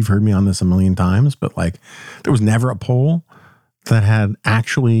police. And you've heard me on this a million times, but like there was never a poll that had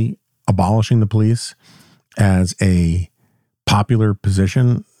actually abolishing the police as a popular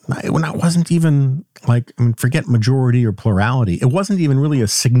position. It wasn't even like, forget majority or plurality. It wasn't even really a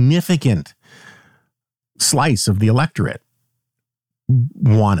significant slice of the electorate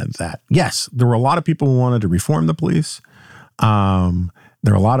wanted that. Yes, there were a lot of people who wanted to reform the police.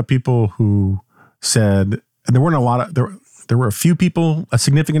 There were a lot of people who said, and there weren't a lot of, there were a few people, a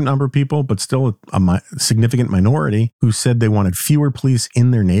significant number of people, but still a significant minority who said they wanted fewer police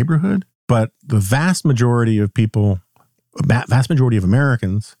in their neighborhood. But the vast majority of people, vast majority of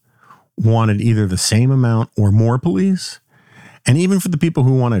Americans wanted either the same amount or more police. And even for the people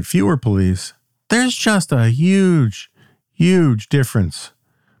who wanted fewer police, there's just a huge, huge difference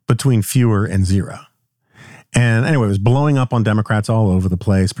between fewer and zero. And anyway, it was blowing up on Democrats all over the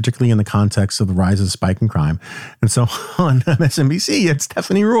place, particularly in the context of the rise of spike in crime. And so on MSNBC, it's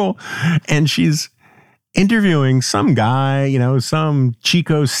Stephanie Ruhle, and she's interviewing some guy, some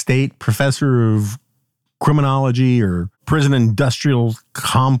Chico State professor of criminology or prison industrial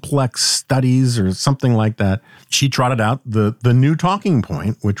complex studies or something like that. She trotted out the new talking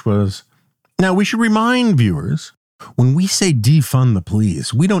point, which was, now we should remind viewers, when we say defund the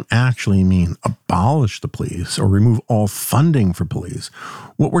police, we don't actually mean abolish the police or remove all funding for police.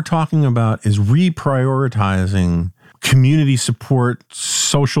 What we're talking about is reprioritizing community support,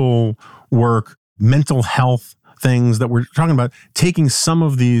 social work, mental health things that we're talking about, taking some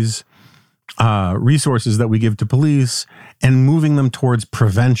of these resources that we give to police and moving them towards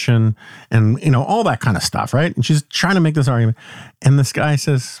prevention and, all that kind of stuff, right? And she's trying to make this argument. And this guy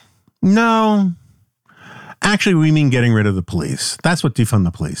says, no, actually, we mean getting rid of the police. That's what defund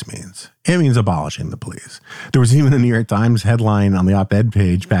the police means. It means abolishing the police. There was even a New York Times headline on the op-ed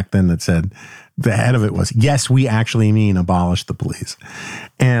page back then that said, the head of it was, yes, we actually mean abolish the police.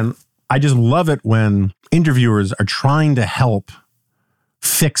 And I just love it when interviewers are trying to help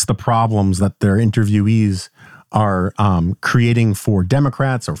fix the problems that their interviewees are creating for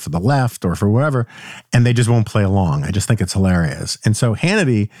Democrats or for the left or for whatever, and they just won't play along. I just think it's hilarious. And so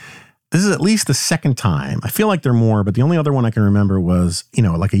Hannity, this is at least the second time. I feel like there are more, but the only other one I can remember was,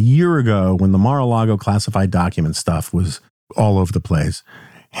 like a year ago when the Mar-a-Lago classified document stuff was all over the place.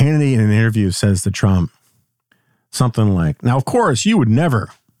 Hannity in an interview says to Trump something like, now, of course, you would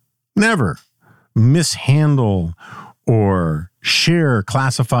never mishandle or share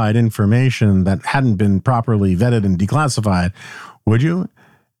classified information that hadn't been properly vetted and declassified, would you?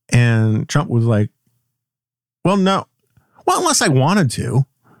 And Trump was like, well, no. Well, unless I wanted to.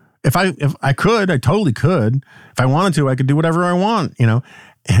 If I could, I totally could. If I wanted to, I could do whatever I want,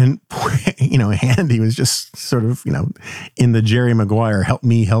 And, Hannity was just sort of, in the Jerry Maguire, help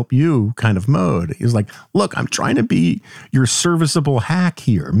me, help you kind of mode. He was like, look, I'm trying to be your serviceable hack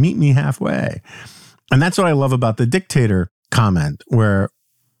here. Meet me halfway. And that's what I love about the dictator comment, where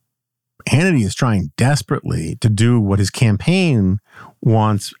Hannity is trying desperately to do what his campaign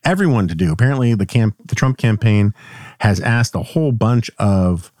wants everyone to do. Apparently, the Trump campaign has asked a whole bunch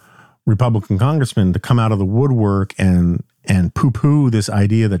of Republican congressmen to come out of the woodwork and poo-poo this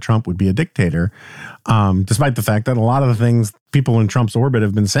idea that Trump would be a dictator, despite the fact that a lot of the things people in Trump's orbit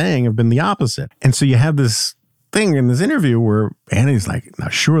have been saying have been the opposite. And so you have this thing in this interview where Hannity's like, now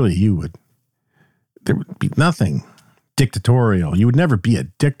surely there would be nothing dictatorial. You would never be a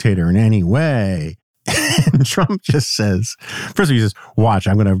dictator in any way. And Trump just says, first of all, he says, watch,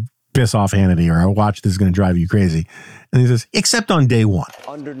 I'm going to piss off Hannity, or watch, this is going to drive you crazy. And he says, except on day one.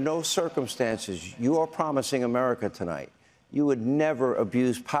 Under no circumstances, you are promising America tonight, you would never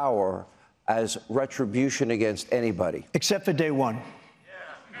abuse power as retribution against anybody. Except for day one.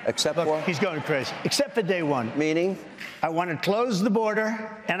 Except Look, what? he's going crazy. Except for day one. Meaning? I want to close the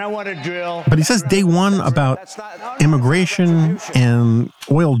border, and I want to drill. But he says day one about immigration and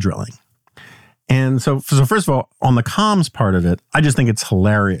oil drilling. And so first of all, on the comms part of it, I just think it's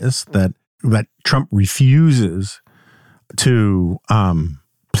hilarious that Trump refuses to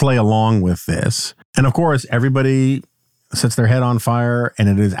play along with this. And of course, everybody sets their head on fire, and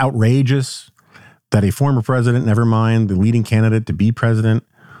it is outrageous that a former president, never mind the leading candidate to be president,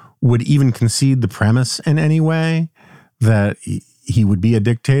 would even concede the premise in any way that he would be a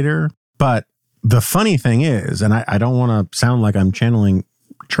dictator. But the funny thing is, and I don't want to sound like I'm channeling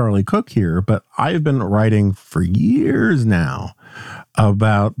Charlie Cook here, but I've been writing for years now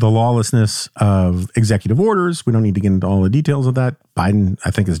about the lawlessness of executive orders. We don't need to get into all the details of that. Biden,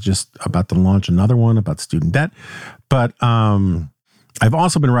 I think, is just about to launch another one about student debt. But I've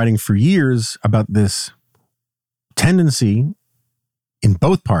also been writing for years about this tendency in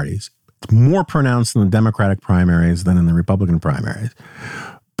both parties. It's more pronounced in the Democratic primaries than in the Republican primaries.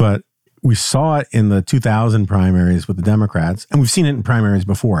 But we saw it in the 2000 primaries with the Democrats, and we've seen it in primaries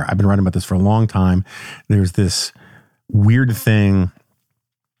before. I've been writing about this for a long time. There's this weird thing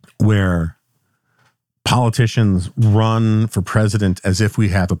where politicians run for president as if we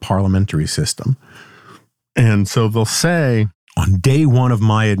have a parliamentary system. And so they'll say, on day one of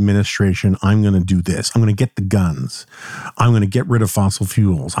my administration, I'm going to do this. I'm going to get the guns. I'm going to get rid of fossil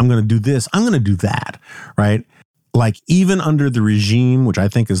fuels. I'm going to do this. I'm going to do that, right? Like, even under the regime, which I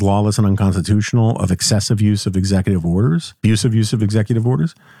think is lawless and unconstitutional, of excessive use of executive orders, abusive use of executive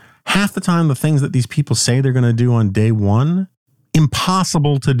orders, half the time the things that these people say they're going to do on day one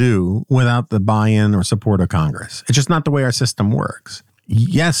impossible to do without the buy-in or support of Congress. It's just not the way our system works.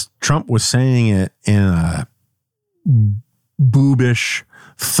 Yes, Trump was saying it in a boobish,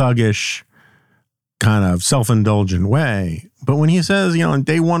 thuggish, kind of self-indulgent way. But when he says, on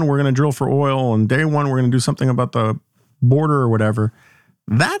day one, we're going to drill for oil, and day one, we're going to do something about the border or whatever,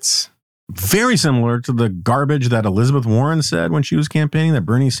 that's very similar to the garbage that Elizabeth Warren said when she was campaigning, that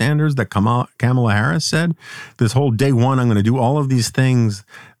Bernie Sanders, that Kamala Harris said. This whole day one, I'm going to do all of these things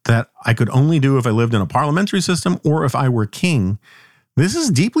that I could only do if I lived in a parliamentary system or if I were king. This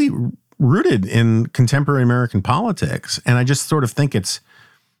is deeply rooted in contemporary American politics. And I just sort of think it's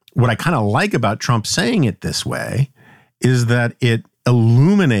what I kind of like about Trump saying it this way is that it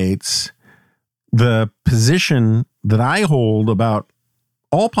illuminates the position that I hold about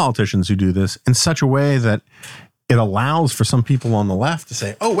all politicians who do this in such a way that it allows for some people on the left to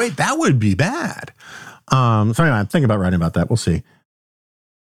say, oh, wait, that would be bad. So anyway, I'm thinking about writing about that. We'll see.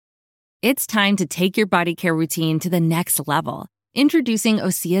 It's time to take your body care routine to the next level. Introducing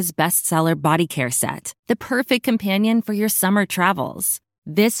Osea's bestseller body care set, the perfect companion for your summer travels.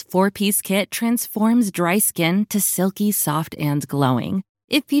 This 4-piece kit transforms dry skin to silky, soft, and glowing.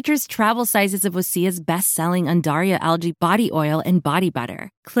 It features travel sizes of Osea's best-selling Undaria algae body oil and body butter,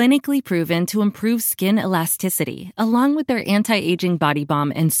 clinically proven to improve skin elasticity, along with their anti-aging body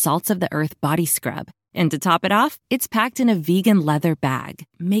balm and salts of the earth body scrub. And to top it off, it's packed in a vegan leather bag,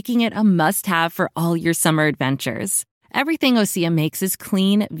 making it a must-have for all your summer adventures. Everything Osea makes is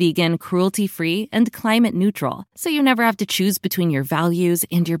clean, vegan, cruelty-free, and climate-neutral, so you never have to choose between your values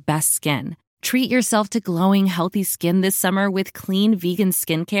and your best skin. Treat yourself to glowing, healthy skin this summer with clean, vegan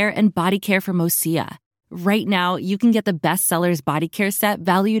skincare and body care from Osea. Right now, you can get the bestsellers body care set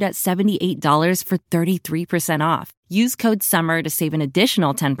valued at $78 for 33% off. Use code SUMMER to save an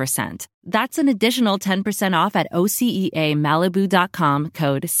additional 10%. That's an additional 10% off at OCEAMalibu.com,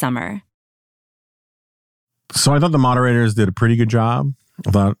 code SUMMER. So I thought the moderators did a pretty good job.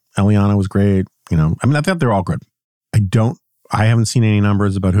 I thought Eliana was great. I thought they're all good. I haven't seen any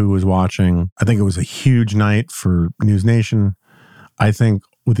numbers about who was watching. I think it was a huge night for News Nation. I think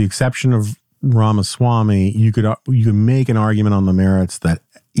with the exception of Ramaswamy, you could make an argument on the merits that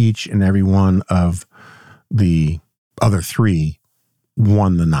each and every one of the other three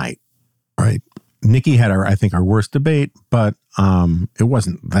won the night, right? Nikki had our worst debate, but it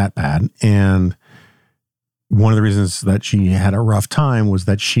wasn't that bad. And one of the reasons that she had a rough time was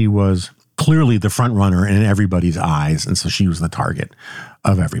that she was clearly the front runner in everybody's eyes. And so she was the target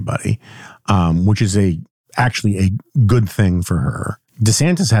of everybody, which is actually a good thing for her.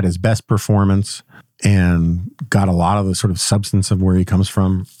 DeSantis had his best performance and got a lot of the sort of substance of where he comes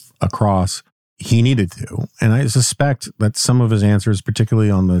from across. He needed to. And I suspect that some of his answers, particularly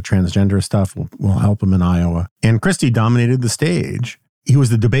on the transgender stuff, will help him in Iowa. And Christie dominated the stage. He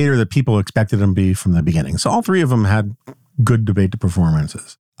was the debater that people expected him to be from the beginning. So all three of them had good debate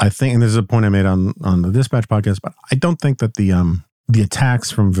performances. I think, and this is a point I made on the Dispatch podcast, but I don't think that the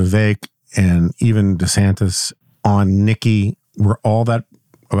attacks from Vivek and even DeSantis on Nikki were all that.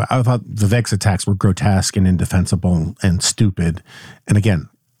 I thought Vivek's attacks were grotesque and indefensible and stupid. And again,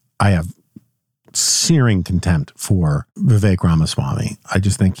 I have searing contempt for Vivek Ramaswamy. I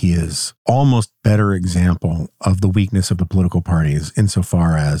just think he is almost better example of the weakness of the political parties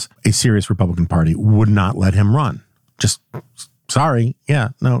insofar as a serious Republican Party would not let him run. Just sorry. Yeah,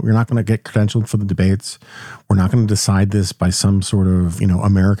 no, you're not going to get credentialed for the debates. We're not going to decide this by some sort of,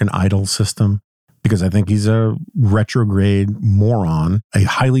 American Idol system, because I think he's a retrograde moron, a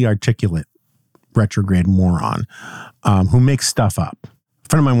highly articulate retrograde moron who makes stuff up. A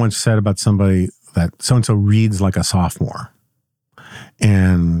friend of mine once said about somebody that so-and-so reads like a sophomore.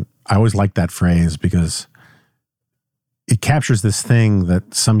 And I always like that phrase because it captures this thing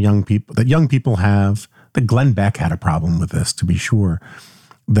that young people have. That Glenn Beck had a problem with this, to be sure,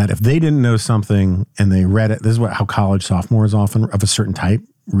 that if they didn't know something and they read it, this is how college sophomores often of a certain type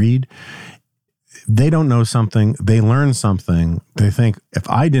read. They don't know something, they learn something, they think, if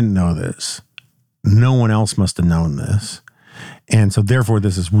I didn't know this, no one else must have known this. And so therefore,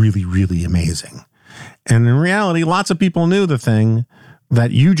 this is really, really amazing. And in reality, lots of people knew the thing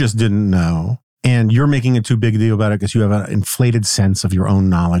that you just didn't know. And you're making a too big a deal about it because you have an inflated sense of your own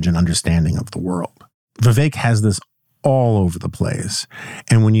knowledge and understanding of the world. Vivek has this all over the place.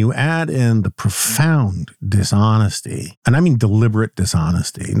 And when you add in the profound dishonesty, and I mean deliberate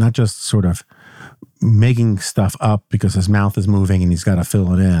dishonesty, not just sort of making stuff up because his mouth is moving and he's got to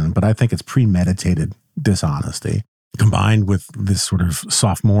fill it in, but I think it's premeditated dishonesty combined with this sort of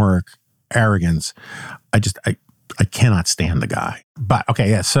sophomoric arrogance. I cannot stand the guy. But okay,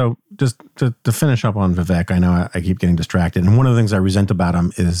 yeah. So just to finish up on Vivek, I know I keep getting distracted. And one of the things I resent about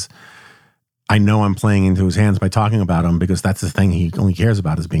him is I know I'm playing into his hands by talking about him because that's the thing he only cares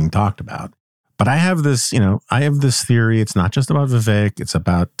about is being talked about. But I have this, I have this theory. It's not just about Vivek. It's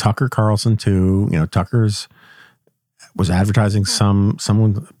about Tucker Carlson too. Tucker's was advertising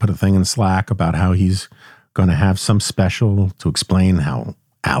someone put a thing in Slack about how he's going to have some special to explain how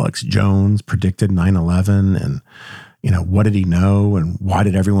Alex Jones predicted 9/11 and, what did he know and why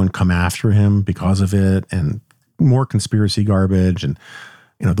did everyone come after him because of it, and more conspiracy garbage. And,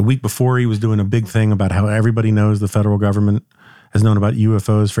 the week before he was doing a big thing about how everybody knows the federal government has known about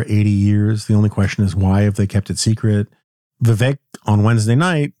UFOs for 80 years. The only question is why have they kept it secret? Vivek on Wednesday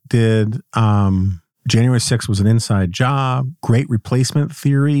night did January 6th was an inside job. Great replacement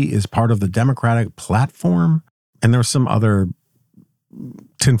theory is part of the Democratic platform. And there's some other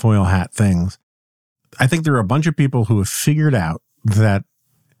tinfoil hat things. I think there are a bunch of people who have figured out that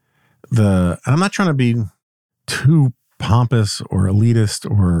and I'm not trying to be too pompous or elitist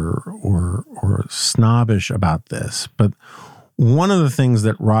or snobbish about this, but one of the things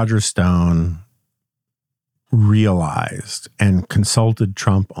that Roger Stone realized and consulted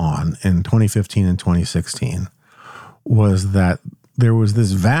Trump on in 2015 and 2016 was that there was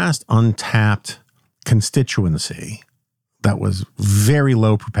this vast untapped constituency that was very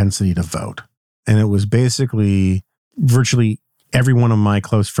low propensity to vote. And it was basically virtually every one of my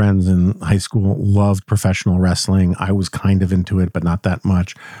close friends in high school loved professional wrestling. I was kind of into it, but not that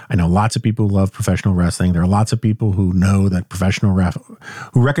much. I know lots of people who love professional wrestling. There are lots of people who know that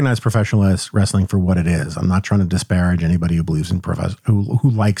who recognize professional wrestling for what it is. I'm not trying to disparage anybody who believes in who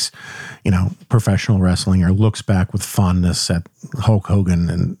likes, professional wrestling or looks back with fondness at Hulk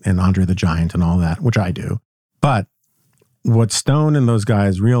Hogan and Andre the Giant and all that, which I do. But what Stone and those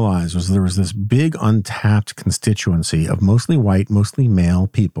guys realized was there was this big untapped constituency of mostly white, mostly male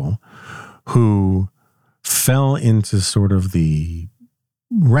people who fell into sort of the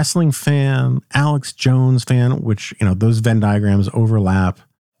wrestling fan, Alex Jones fan, which, those Venn diagrams overlap,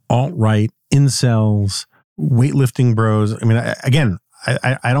 alt-right, incels, weightlifting bros. I mean, again,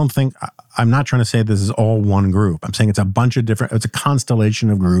 I don't think, I'm not trying to say this is all one group. I'm saying it's a bunch of it's a constellation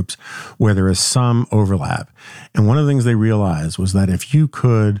of groups where there is some overlap. And one of the things they realized was that if you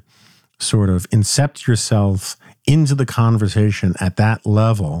could sort of incept yourself into the conversation at that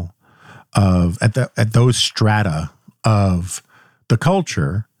level at those strata of the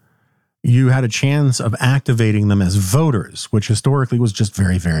culture, you had a chance of activating them as voters, which historically was just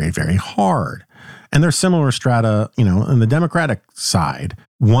very, very, very hard. And there's similar strata, in the Democratic side.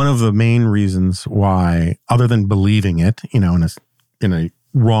 One of the main reasons why, other than believing it, in a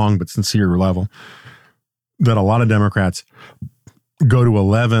wrong but sincere level, that a lot of Democrats go to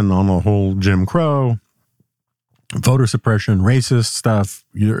 11 on the whole Jim Crow, voter suppression, racist stuff,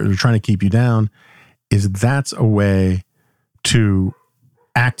 they're trying to keep you down, is that's a way to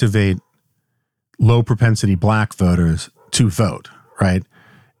activate low propensity black voters to vote, right?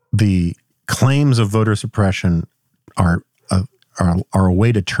 The claims of voter suppression are a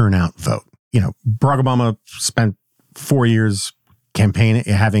way to turn out vote. Barack Obama spent 4 years campaigning,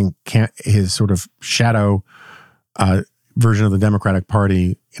 having his sort of shadow version of the Democratic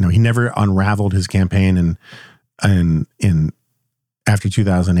Party. He never unraveled his campaign, and after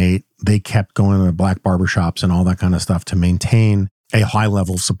 2008, they kept going to black barbershops and all that kind of stuff to maintain a high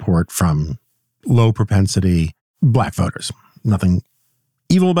level of support from low propensity black voters. Nothing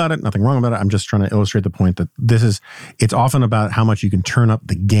evil about it, nothing wrong about it. I'm just trying to illustrate the point that it's often about how much you can turn up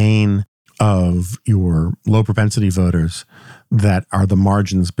the gain of your low propensity voters that are the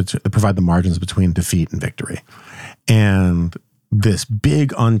margins, that provide the margins between defeat and victory. And this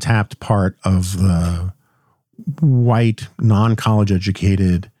big untapped part of the white, non-college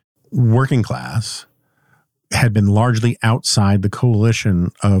educated working class had been largely outside the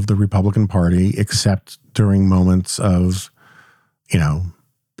coalition of the Republican Party, except during moments of,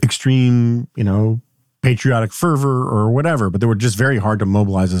 extreme, patriotic fervor or whatever, but they were just very hard to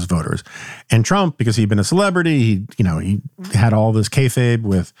mobilize as voters. And Trump, because he'd been a celebrity, he had all this kayfabe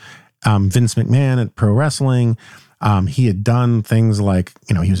with Vince McMahon at pro wrestling. He had done things like,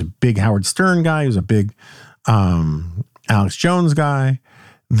 he was a big Howard Stern guy. He was a big Alex Jones guy.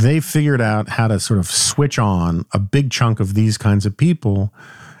 They figured out how to sort of switch on a big chunk of these kinds of people,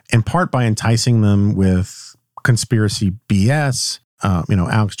 in part by enticing them with conspiracy BS,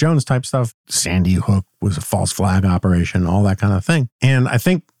 Alex Jones type stuff. Sandy Hook was a false flag operation, all that kind of thing. And I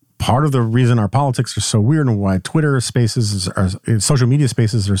think part of the reason our politics are so weird and why Twitter spaces social media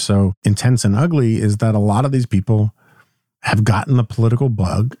spaces are so intense and ugly is that a lot of these people have gotten the political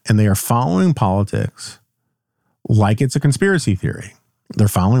bug and they are following politics like it's a conspiracy theory. They're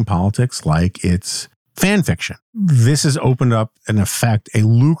following politics like it's fan fiction. This has opened up, in effect, a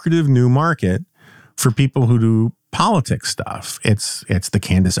lucrative new market for people who do politics stuff. It's the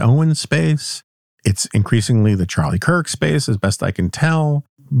Candace Owens space. It's increasingly the Charlie Kirk space, as best I can tell.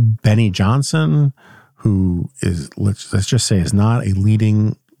 Benny Johnson, who is, let's just say, is not a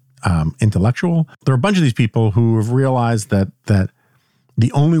leading intellectual. There are a bunch of these people who have realized that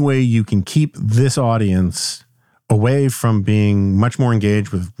the only way you can keep this audience away from being much more engaged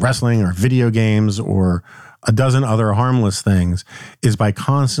with wrestling or video games or a dozen other harmless things is by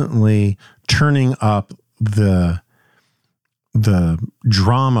constantly turning up the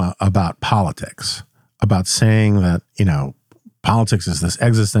drama about politics, about saying that, politics is this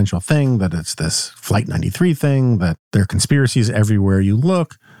existential thing, that it's this Flight 93 thing, that there are conspiracies everywhere you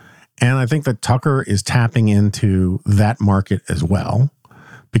look. And I think that Tucker is tapping into that market as well,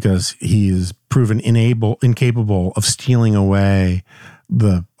 because he is proven incapable of stealing away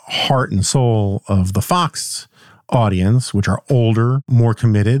the heart and soul of the Fox audience, which are older, more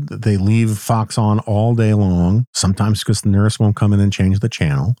committed. They leave Fox on all day long, sometimes because the nurse won't come in and change the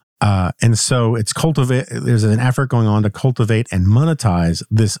channel. And so there's an effort going on to cultivate and monetize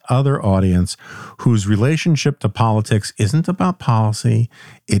this other audience whose relationship to politics isn't about policy.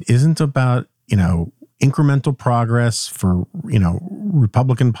 It isn't about, incremental progress for,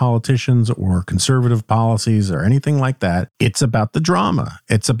 Republican politicians or conservative policies or anything like that. It's about the drama.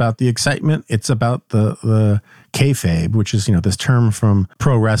 It's about the excitement. It's about the kayfabe, which is, this term from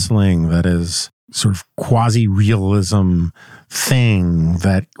pro wrestling that is sort of quasi-realism thing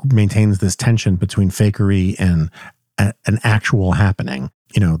that maintains this tension between fakery and an actual happening.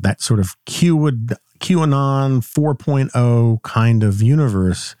 That sort of QAnon 4.0 kind of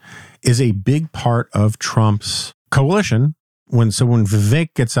universe is a big part of Trump's coalition. When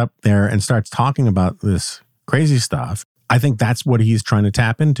Vivek gets up there and starts talking about this crazy stuff, I think that's what he's trying to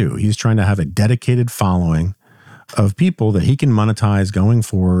tap into. He's trying to have a dedicated following of people that he can monetize going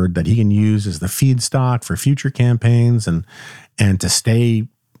forward, that he can use as the feedstock for future campaigns and to stay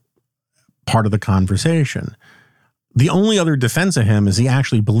part of the conversation. The only other defense of him is he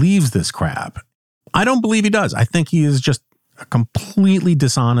actually believes this crap. I don't believe he does. I think he is just a completely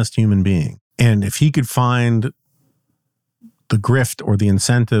dishonest human being. And if he could find the grift or the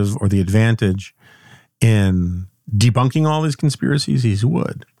incentive or the advantage in debunking all these conspiracies, he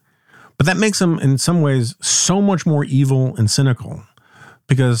would. But that makes him, in some ways, so much more evil and cynical.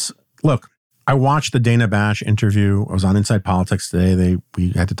 Because, look, I watched the Dana Bash interview. I was on Inside Politics today. We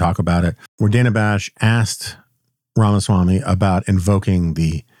had to talk about it, where Dana Bash asked Ramaswamy about invoking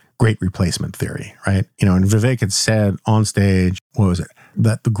the Great Replacement Theory, right? And Vivek had said on stage, what was it?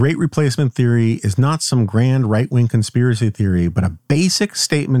 That the Great Replacement Theory is not some grand right-wing conspiracy theory, but a basic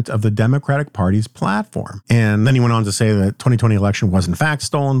statement of the Democratic Party's platform. And then he went on to say that 2020 election was in fact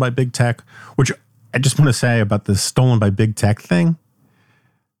stolen by big tech, which I just want to say about this stolen by big tech thing.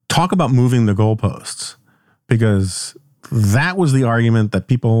 Talk about moving the goalposts, because that was the argument that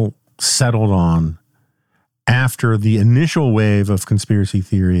people settled on after the initial wave of conspiracy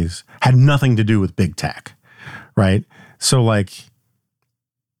theories had nothing to do with big tech, right? So it's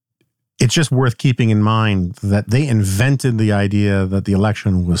just worth keeping in mind that they invented the idea that the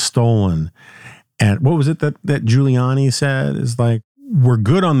election was stolen. And what was it that Giuliani said is we're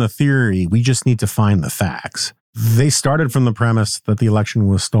good on the theory, we just need to find the facts. They started from the premise that the election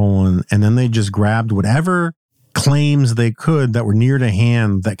was stolen, and then they just grabbed whatever claims they could that were near to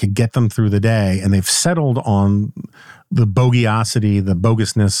hand that could get them through the day. And they've settled on the bogiosity, the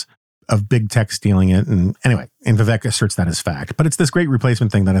bogusness of big tech stealing it. And anyway, and Vivek asserts that as fact. But it's this Great Replacement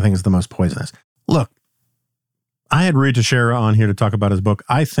thing that I think is the most poisonous. Look, I had Rui Teixeira on here to talk about his book.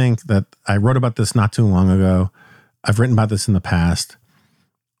 I think that I wrote about this not too long ago. I've written about this in the past.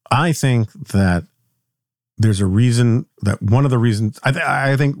 I think that there's a reason that one of the reasons,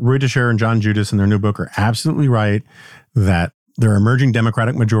 I think Rui Teixeira and John Judas in their new book are absolutely right that their emerging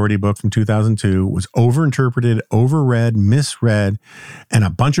Democratic majority book from 2002 was overinterpreted, overread, misread, and a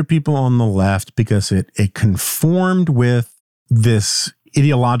bunch of people on the left, because it conformed with this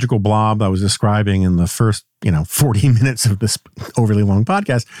ideological blob I was describing in the first, 40 minutes of this overly long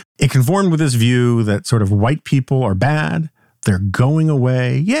podcast. It conformed with this view that sort of white people are bad. They're going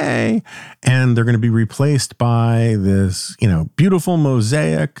away, yay, and they're going to be replaced by this, beautiful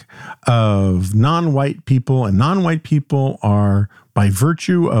mosaic of non-white people, and non-white people are, by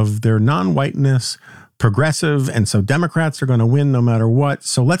virtue of their non-whiteness, progressive, and so Democrats are going to win no matter what.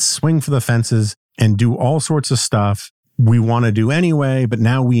 So let's swing for the fences and do all sorts of stuff we want to do anyway, but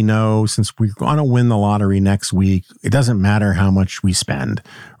now we know since we're going to win the lottery next week, it doesn't matter how much we spend,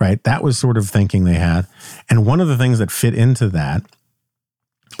 right? That was sort of thinking they had. And one of the things that fit into that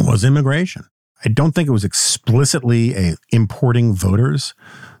was immigration. I don't think it was explicitly a importing voters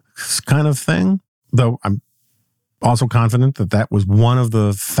kind of thing, though I'm also confident that that was one of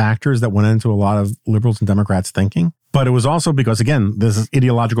the factors that went into a lot of liberals and Democrats thinking. But it was also because, again, this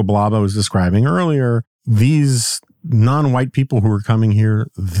ideological blob I was describing earlier, these non-white people who were coming here,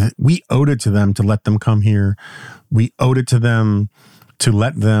 we owed it to them to let them come here. We owed it to them to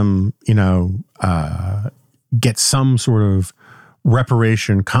let them, get some sort of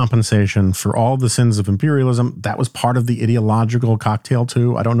reparation, compensation for all the sins of imperialism. That was part of the ideological cocktail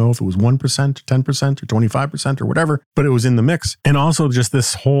too. I don't know if it was 1%, 10%, or 25% or whatever, but it was in the mix. And also just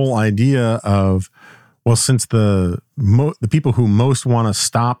this whole idea of, well, since the people who most want to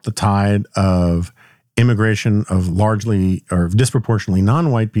stop the tide of immigration of largely or disproportionately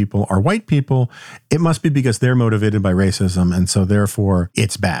non-white people are white people, it must be because they're motivated by racism, and so therefore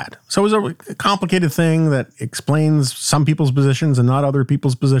it's bad. So it was a complicated thing that explains some people's positions and not other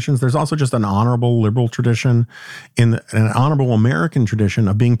people's positions. There's also just an honorable liberal tradition, an honorable American tradition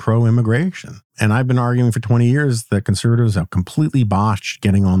of being pro-immigration. And I've been arguing for 20 years that conservatives have completely botched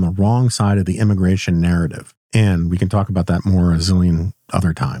getting on the wrong side of the immigration narrative. And we can talk about that more a zillion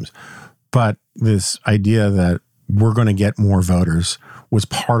other times. But this idea that we're going to get more voters was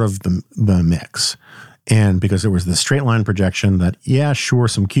part of the mix. And because there was this straight line projection that, yeah, sure,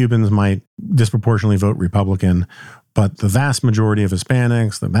 some Cubans might disproportionately vote Republican, but the vast majority of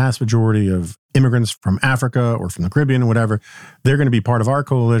Hispanics, the vast majority of immigrants from Africa or from the Caribbean or whatever, they're going to be part of our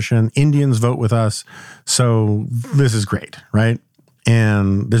coalition. Indians vote with us. So this is great, right?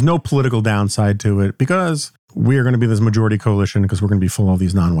 And there's no political downside to it because we are going to be this majority coalition because we're going to be full of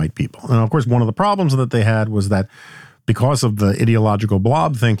these non-white people. And of course, one of the problems that they had was that because of the ideological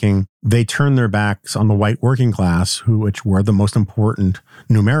blob thinking, they turned their backs on the white working class, which were the most important,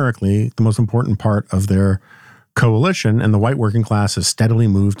 numerically, the most important part of their coalition. And the white working class has steadily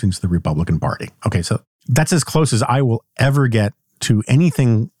moved into the Republican Party. Okay, so that's as close as I will ever get to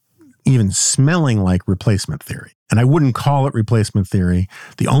anything even smelling like replacement theory. And I wouldn't call it replacement theory.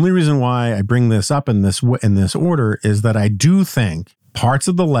 The only reason why I bring this up in this order is that I do think parts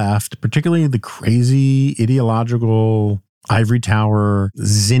of the left, particularly the crazy ideological ivory tower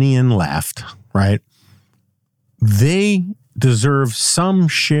Zinnian left, right? They deserve some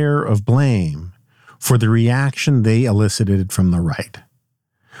share of blame for the reaction they elicited from the right.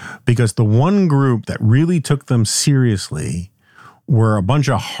 Because the one group that really took them seriously were a bunch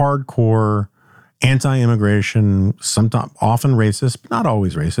of hardcore anti-immigration, sometimes often racist, but not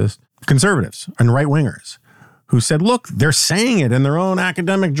always racist, conservatives and right-wingers who said, look, they're saying it in their own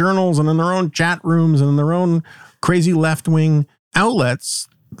academic journals and in their own chat rooms and in their own crazy left-wing outlets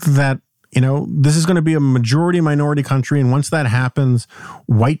that, this is going to be a majority-minority country. And once that happens,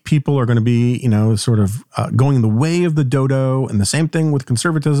 white people are going to be, sort of going the way of the dodo. And the same thing with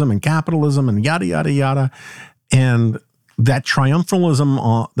conservatism and capitalism and yada, yada, yada. And that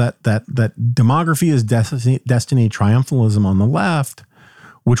triumphalism, that demography is destiny triumphalism on the left,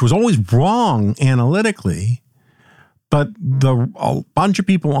 which was always wrong analytically, but a bunch of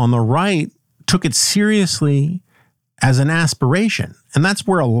people on the right took it seriously as an aspiration. And that's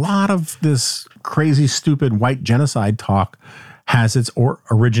where a lot of this crazy, stupid white genocide talk has its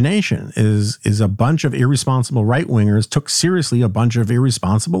origination, is a bunch of irresponsible right-wingers took seriously a bunch of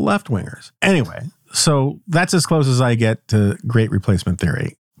irresponsible left-wingers. Anyway, so that's as close as I get to great replacement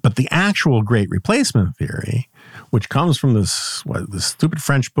theory. But the actual great replacement theory, which comes from this stupid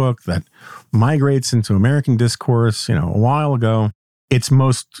French book that migrates into American discourse, a while ago, its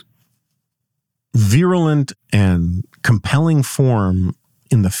most virulent and compelling form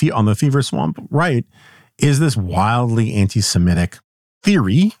on the Fever Swamp right is this wildly anti-Semitic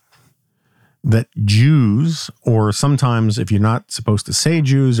theory that Jews, or sometimes if you're not supposed to say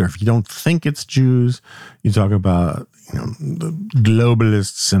Jews, or if you don't think it's Jews, you talk about the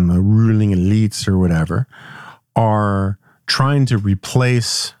globalists and the ruling elites or whatever, are trying to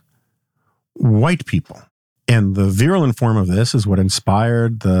replace white people. And the virulent form of this is what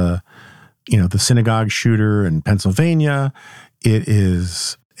inspired the synagogue shooter in Pennsylvania. It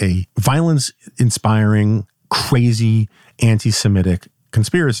is a violence-inspiring, crazy, anti-Semitic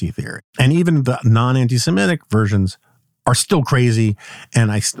conspiracy theory. And even the non-anti-Semitic versions are still crazy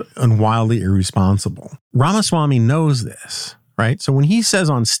and wildly irresponsible. Ramaswamy knows this, right? So when he says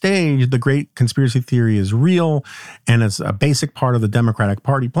on stage the great conspiracy theory is real and it's a basic part of the Democratic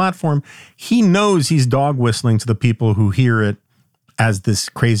Party platform, he knows he's dog whistling to the people who hear it as this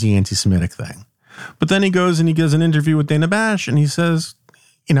crazy anti-Semitic thing. But then he goes and he gives an interview with Dana Bash and he says,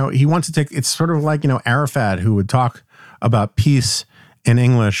 he wants to take, it's sort of like, Arafat, who would talk about peace in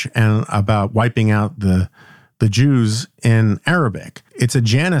English and about wiping out the Jews in Arabic. It's a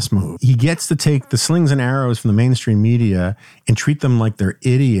Janus move. He gets to take the slings and arrows from the mainstream media and treat them like they're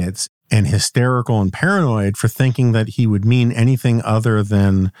idiots and hysterical and paranoid for thinking that he would mean anything other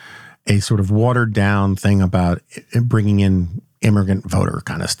than a sort of watered down thing about bringing in immigrant voter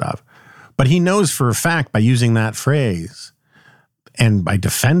kind of stuff. But he knows for a fact by using that phrase and by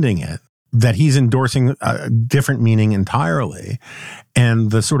defending it, that he's endorsing a different meaning entirely.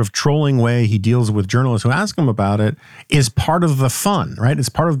 And the sort of trolling way he deals with journalists who ask him about it is part of the fun, right? It's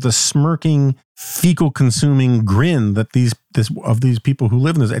part of the smirking, fecal-consuming grin that these people who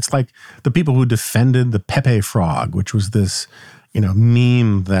live in this. It's like the people who defended the Pepe frog, which was this,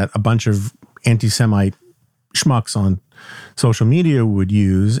 meme that a bunch of anti-Semite schmucks on social media would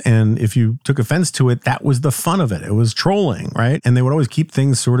use. And if you took offense to it, that was the fun of it. It was trolling, right? And they would always keep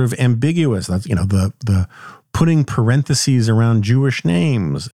things sort of ambiguous. That's, the putting parentheses around Jewish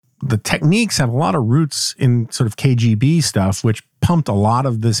names. The techniques have a lot of roots in sort of KGB stuff, which pumped a lot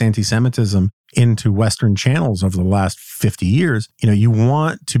of this anti-Semitism into Western channels over the last 50 years. You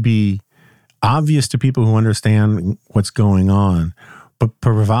want to be obvious to people who understand what's going on, but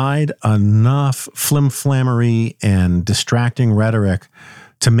provide enough flim-flammery and distracting rhetoric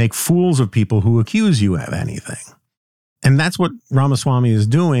to make fools of people who accuse you of anything. And that's what Ramaswamy is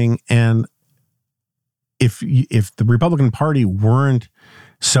doing. And if the Republican Party weren't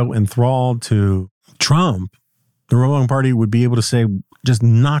so enthralled to Trump, the Republican Party would be able to say, just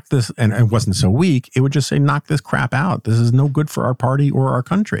knock this, and it wasn't so weak, it would just say, knock this crap out. This is no good for our party or our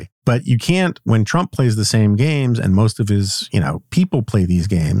country. But you can't, when Trump plays the same games and most of his, people play these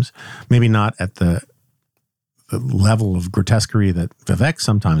games, maybe not at the level of grotesquerie that Vivek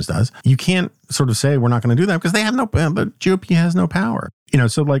sometimes does, you can't sort of say we're not going to do that because they have the GOP has no power.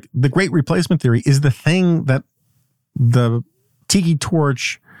 So like the great replacement theory is the thing that the tiki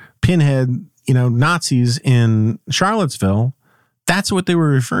torch pinhead, Nazis in Charlottesville, that's what they were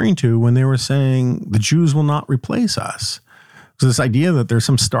referring to when they were saying the Jews will not replace us. So this idea that there's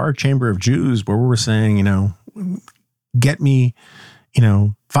some star chamber of Jews where we're saying, get me,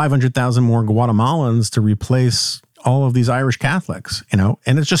 500,000 more Guatemalans to replace all of these Irish Catholics, and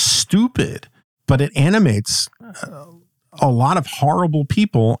it's just stupid, but it animates a lot of horrible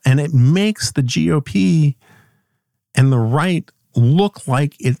people and it makes the GOP and the right look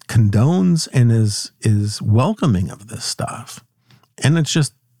like it condones and is welcoming of this stuff. And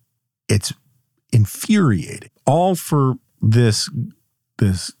it's infuriating. All for this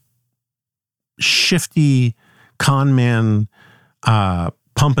shifty con man,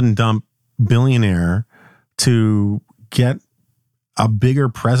 pump and dump billionaire to get a bigger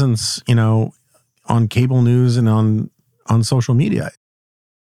presence, on cable news and on social media.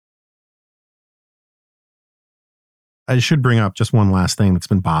 I should bring up just one last thing that's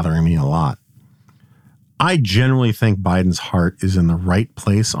been bothering me a lot. I generally think Biden's heart is in the right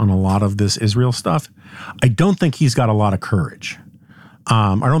place on a lot of this Israel stuff. I don't think he's got a lot of courage.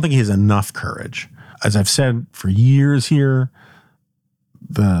 I don't think he has enough courage. As I've said for years here,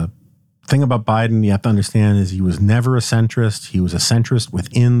 the thing about Biden you have to understand is he was never a centrist. He was a centrist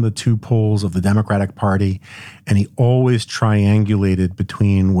within the two poles of the Democratic Party, and he always triangulated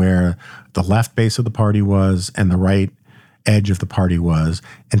between where the left base of the party was and the right edge of the party was.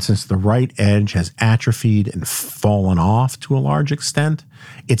 And since the right edge has atrophied and fallen off to a large extent,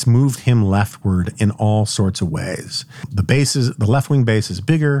 it's moved him leftward in all sorts of ways. The left-wing base is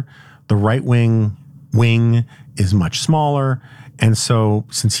bigger, the right-wing wing is much smaller, and so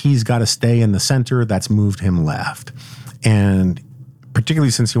since he's got to stay in the center, that's moved him left. And particularly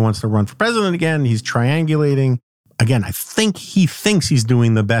since he wants to run for president again, he's triangulating. Again, I think he thinks he's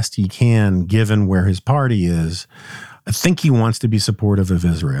doing the best he can given where his party is. I think he wants to be supportive of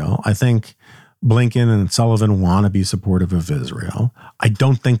Israel. I think Blinken and Sullivan want to be supportive of Israel. I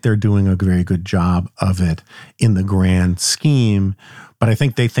don't think they're doing a very good job of it in the grand scheme, but I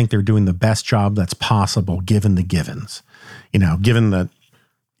think they think they're doing the best job that's possible given the givens. Given that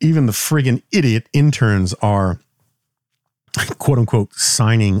even the friggin' idiot interns are, quote unquote,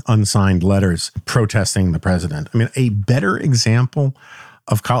 signing unsigned letters protesting the president. I mean, a better example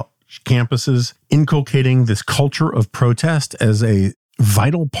of college campuses inculcating this culture of protest as a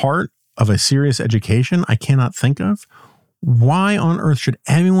vital part of a serious education, I cannot think of. Why on earth should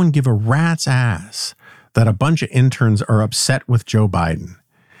anyone give a rat's ass that a bunch of interns are upset with Joe Biden?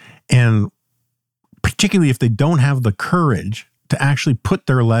 And particularly if they don't have the courage to actually put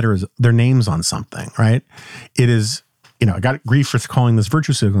their names on something, right? It is I got grief for calling this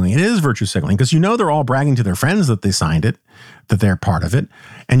virtue signaling. It is virtue signaling because they're all bragging to their friends that they signed it, that they're part of it.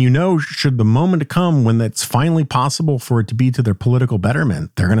 And should the moment come when it's finally possible for it to be to their political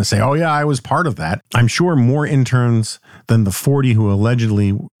betterment, they're going to say, oh yeah, I was part of that. I'm sure more interns than the 40 who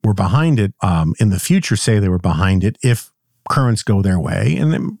allegedly were behind it in the future say they were behind it if currents go their way.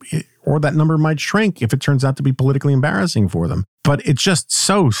 Or that number might shrink if it turns out to be politically embarrassing for them. But it's just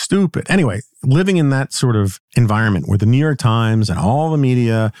so stupid. Anyway, living in that sort of environment where the New York Times and all the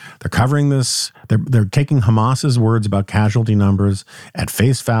media, they're covering this, they're taking Hamas's words about casualty numbers at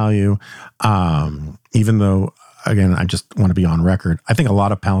face value, even though, again, I just want to be on record, I think a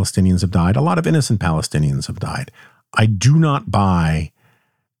lot of Palestinians have died. A lot of innocent Palestinians have died. I do not buy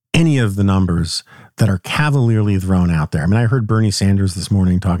any of the numbers that are cavalierly thrown out there. I mean, I heard Bernie Sanders this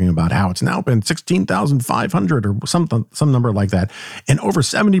morning talking about how it's now been 16,500 or some number like that. And over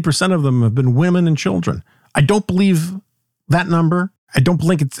 70% of them have been women and children. I don't believe that number. I don't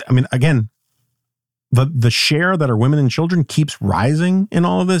think again, the share that are women and children keeps rising in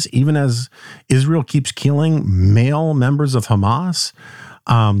all of this, even as Israel keeps killing male members of Hamas.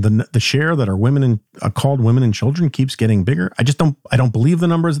 The share that are women and called women and children keeps getting bigger. I don't believe the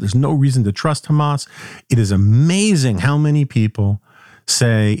numbers. There's no reason to trust Hamas. It is amazing how many people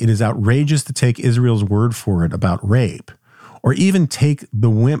say it is outrageous to take Israel's word for it about rape, or even take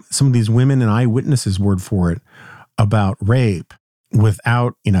some of these women and eyewitnesses' word for it about rape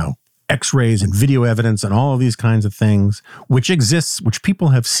without, X-rays and video evidence and all of these kinds of things, which exists, which people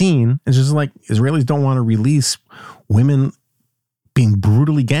have seen. It's just like Israelis don't want to release women being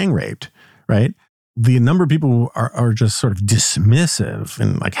brutally gang raped, right? The number of people are just sort of dismissive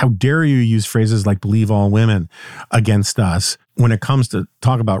and like, how dare you use phrases like believe all women against us when it comes to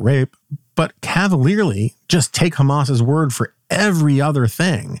talk about rape, but cavalierly just take Hamas's word for every other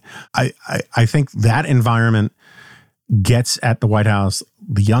thing. I think that environment gets at the White House.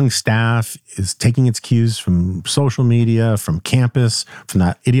 The young staff is taking its cues from social media, from campus, from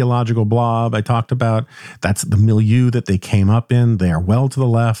that ideological blob I talked about. That's the milieu that they came up in. They are well to the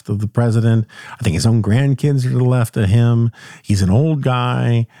left of the president. I think his own grandkids are to the left of him. He's an old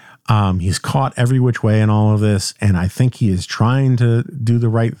guy. He's caught every which way in all of this. And I think he is trying to do the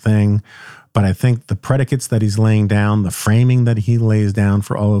right thing. But I think the predicates that he's laying down, the framing that he lays down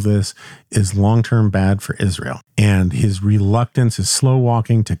for all of this is long-term bad for Israel. And his reluctance, his slow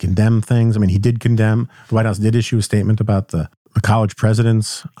walking to condemn things. I mean, he did condemn, the White House did issue a statement about the college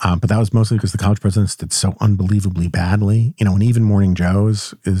presidents, but that was mostly because the college presidents did so unbelievably badly. And even Morning Joe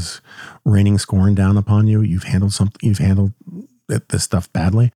is raining scorn down upon you. You've handled this stuff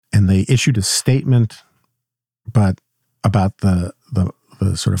badly. And they issued a statement, but about the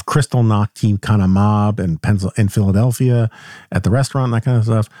sort of Crystal Nazi kind of mob in Philadelphia at the restaurant, that kind of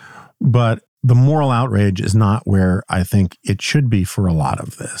stuff. But the moral outrage is not where I think it should be for a lot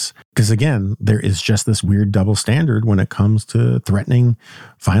of this. Because again, there is just this weird double standard when it comes to threatening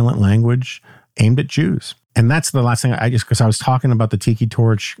violent language aimed at Jews. And that's the last thing because I was talking about the Tiki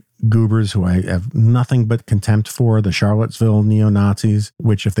Torch goobers who I have nothing but contempt for, the Charlottesville neo-Nazis,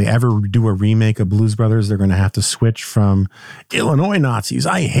 which if they ever do a remake of Blues Brothers, they're going to have to switch from Illinois Nazis,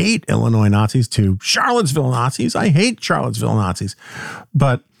 I hate Illinois Nazis, to Charlottesville Nazis, I hate Charlottesville Nazis.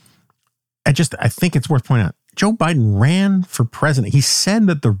 But I think it's worth pointing out, Joe Biden ran for president. He said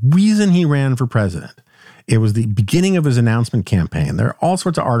that the reason he ran for president, it was the beginning of his announcement campaign. There are all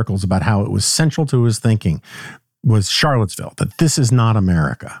sorts of articles about how it was central to his thinking was Charlottesville, that this is not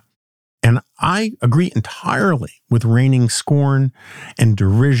America. And I agree entirely with raining scorn and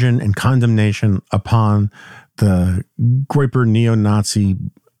derision and condemnation upon the Groyper neo-Nazi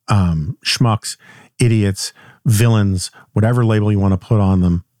schmucks, idiots, villains, whatever label you want to put on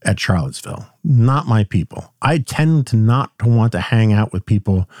them at Charlottesville. Not my people. I tend to not to want to hang out with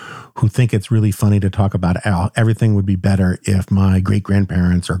people who think it's really funny to talk about how everything would be better if my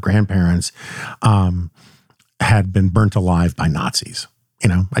great-grandparents or grandparents had been burnt alive by Nazis.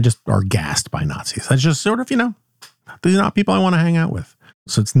 Or gassed by Nazis. That's just sort of, these are not people I want to hang out with.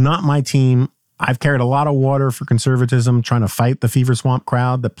 So it's not my team. I've carried a lot of water for conservatism, trying to fight the fever swamp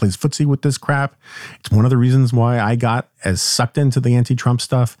crowd that plays footsie with this crap. It's one of the reasons why I got as sucked into the anti-Trump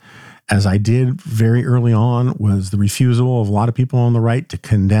stuff as I did very early on, was the refusal of a lot of people on the right to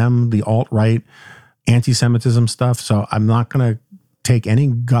condemn the alt-right anti-Semitism stuff. So I'm not going to take any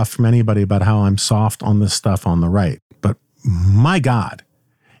guff from anybody about how I'm soft on this stuff on the right. But my God,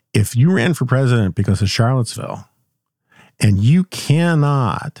 if you ran for president because of Charlottesville and you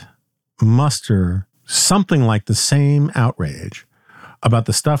cannot muster something like the same outrage about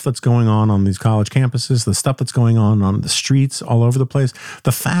the stuff that's going on these college campuses, the stuff that's going on the streets all over the place,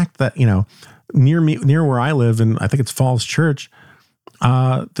 the fact that, near where I live, and I think it's Falls Church,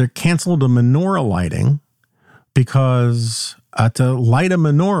 they canceled a menorah lighting because to light a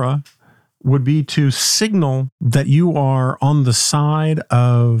menorah would be to signal that you are on the side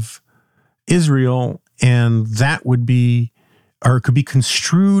of Israel, and that would be, or it could be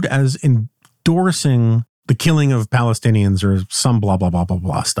construed as endorsing the killing of Palestinians or some blah, blah, blah, blah,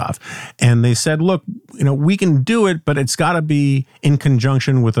 blah stuff. And they said, look, we can do it, but it's got to be in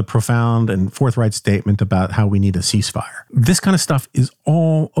conjunction with a profound and forthright statement about how we need a ceasefire. This kind of stuff is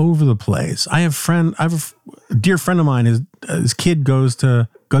all over the place. I have a dear friend of mine, his kid goes to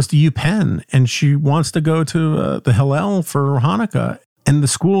UPenn, and she wants to go to the Hillel for Hanukkah. And the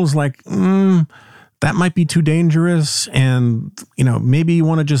school's like, that might be too dangerous. And, maybe you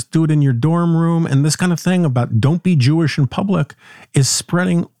want to just do it in your dorm room. And this kind of thing about don't be Jewish in public is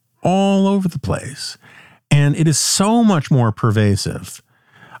spreading all over the place. And it is so much more pervasive,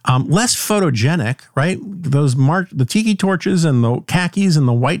 less photogenic, right? The tiki torches and the khakis and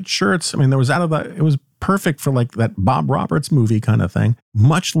the white shirts. I mean, it was perfect for like that Bob Roberts movie kind of thing.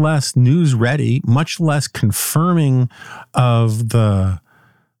 Much less news ready, much less confirming of the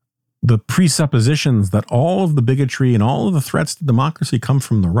presuppositions that all of the bigotry and all of the threats to democracy come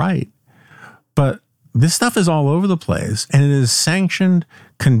from the right. But this stuff is all over the place, and it is sanctioned,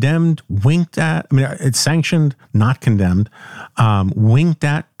 condemned, winked at. I mean, it's sanctioned, not condemned, winked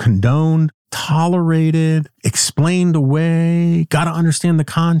at, condoned, tolerated, explained away, got to understand the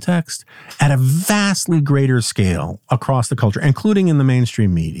context at a vastly greater scale across the culture, including in the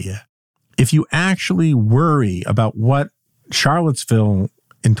mainstream media. If you actually worry about what Charlottesville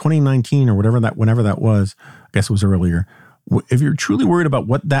in 2019 or whenever that was, I guess it was earlier, if you're truly worried about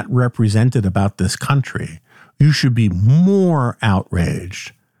what that represented about this country, you should be more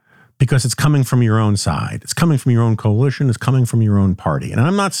outraged because it's coming from your own side. It's coming from your own coalition. It's coming from your own party. And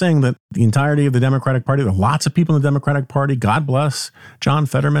I'm not saying that the entirety of the Democratic Party, there are lots of people in the Democratic Party, God bless John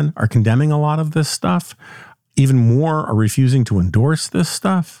Fetterman, are condemning a lot of this stuff. Even more are refusing to endorse this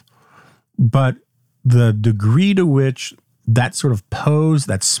stuff. But the degree to which that sort of pose,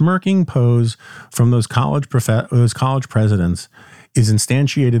 that smirking pose from those college presidents is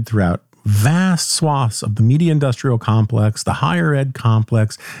instantiated throughout vast swaths of the media industrial complex, the higher ed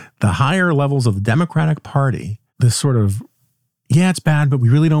complex, the higher levels of the Democratic Party. This sort of, it's bad, but we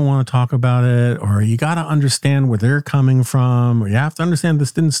really don't want to talk about it, or you got to understand where they're coming from, or you have to understand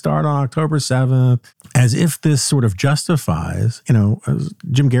this didn't start on October 7th, as if this sort of justifies, as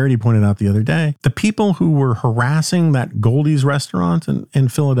Jim Garrity pointed out the other day, the people who were harassing that Goldie's restaurant in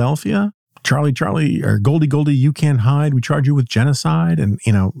Philadelphia, Charlie, or Goldie, you can't hide, we charge you with genocide, and,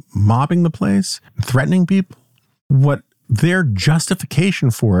 mobbing the place, threatening people. What their justification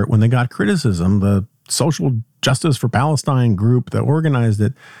for it when they got criticism, the Social Justice for Palestine group that organized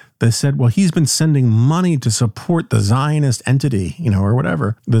it, they said, well, he's been sending money to support the Zionist entity, or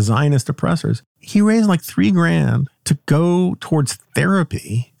whatever, the Zionist oppressors. He raised like $3,000 to go towards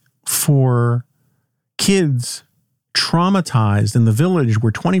therapy for kids traumatized in the village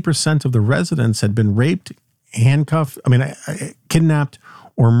where 20% of the residents had been raped, handcuffed, kidnapped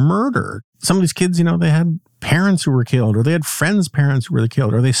or murdered. Some of these kids, they had parents who were killed, or they had friends' parents who were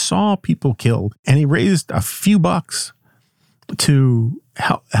killed, or they saw people killed. And he raised a few bucks to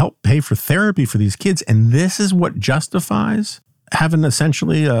help pay for therapy for these kids. And this is what justifies having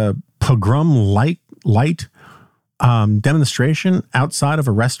essentially a pogrom-like light demonstration outside of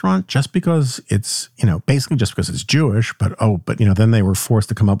a restaurant just because it's, basically just because it's Jewish, but then they were forced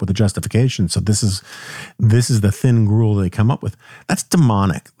to come up with a justification. So this is the thin gruel they come up with. That's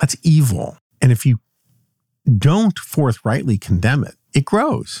demonic. That's evil. And if you don't forthrightly condemn it, it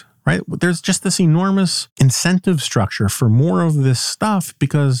grows, right? There's just this enormous incentive structure for more of this stuff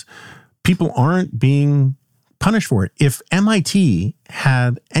because people aren't being punished for it. If MIT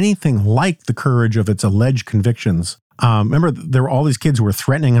had anything like the courage of its alleged convictions, remember there were all these kids who were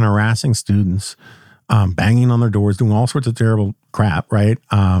threatening and harassing students, banging on their doors, doing all sorts of terrible crap, right?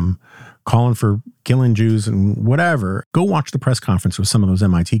 Calling for killing Jews and whatever. Go watch the press conference with some of those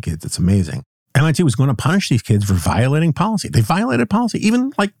MIT kids. It's amazing. MIT was going to punish these kids for violating policy. They violated policy,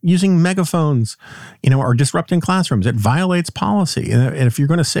 even like using megaphones, or disrupting classrooms. It violates policy. And if you're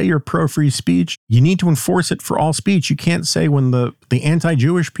going to say you're pro-free speech, you need to enforce it for all speech. You can't say when the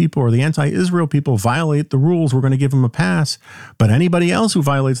anti-Jewish people or the anti-Israel people violate the rules, we're going to give them a pass. But anybody else who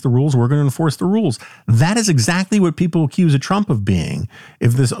violates the rules, we're going to enforce the rules. That is exactly what people accuse Trump of being.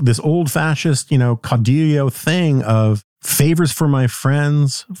 If this old fascist, caudillo thing of favors for my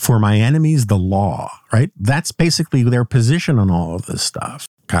friends, for my enemies, the law, right? That's basically their position on all of this stuff.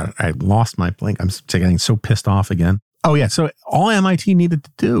 God, I lost my blink. I'm getting so pissed off again. Oh, yeah. So all MIT needed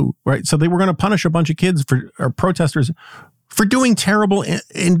to do, right? So they were going to punish a bunch of kids or protesters for doing terrible,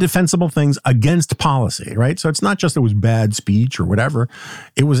 indefensible things against policy, right? So it's not just it was bad speech or whatever.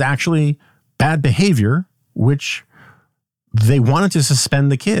 It was actually bad behavior, which they wanted to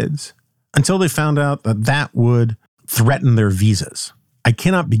suspend the kids until they found out that that would threaten their visas. I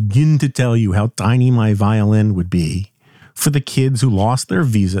cannot begin to tell you how tiny my violin would be for the kids who lost their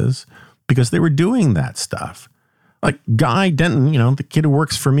visas because they were doing that stuff. Like Guy Denton, the kid who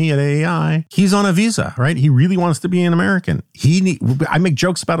works for me at AAI, he's on a visa, right? He really wants to be an American. I make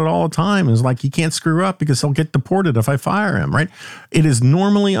jokes about it all the time. It's like he can't screw up because he'll get deported if I fire him, right? It is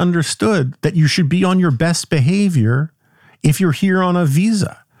normally understood that you should be on your best behavior if you're here on a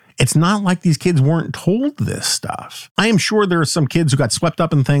visa. It's not like these kids weren't told this stuff. I am sure there are some kids who got swept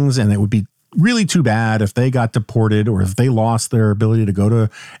up in things and it would be really too bad if they got deported or if they lost their ability to go to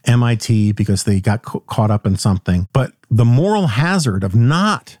MIT because they got caught up in something. But the moral hazard of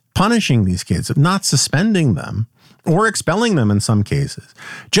not punishing these kids, of not suspending them or expelling them in some cases,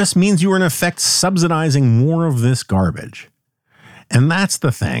 just means you are in effect subsidizing more of this garbage. And that's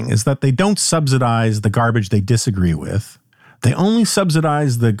the thing, is that they don't subsidize the garbage they disagree with. They only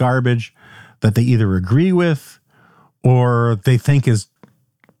subsidize the garbage that they either agree with or they think is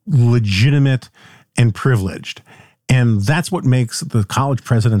legitimate and privileged. And that's what makes the college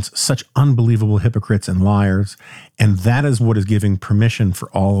presidents such unbelievable hypocrites and liars. And that is what is giving permission for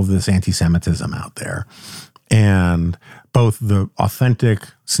all of this anti-Semitism out there. And both the authentic,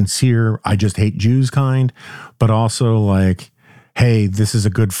 sincere, I just hate Jews kind, but also like, hey, this is a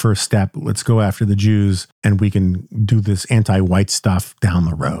good first step. Let's go after the Jews and we can do this anti-white stuff down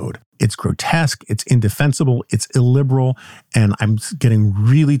the road. It's grotesque, it's indefensible, it's illiberal, and I'm getting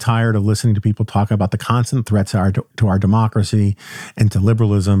really tired of listening to people talk about the constant threats to our democracy and to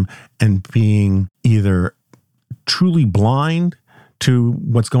liberalism and being either truly blind to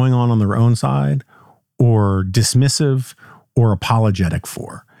what's going on their own side or dismissive or apologetic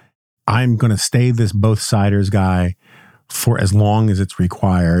for. I'm going to stay this both-siders guy for as long as it's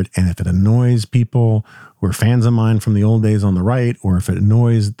required. And if it annoys people who are fans of mine from the old days on the right, or if it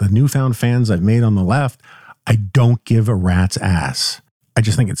annoys the newfound fans I've made on the left, I don't give a rat's ass. I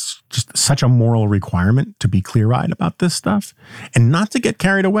just think it's just such a moral requirement to be clear-eyed about this stuff and not to get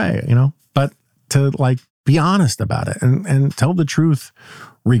carried away, but to be honest about it and tell the truth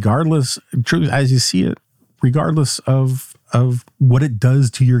truth as you see it, regardless of what it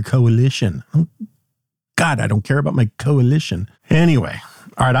does to your coalition. God, I don't care about my coalition. Anyway,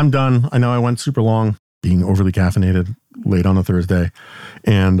 all right, I'm done. I know I went super long, being overly caffeinated late on a Thursday.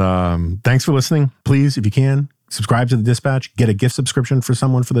 And thanks for listening. Please, if you can, subscribe to the Dispatch. Get a gift subscription for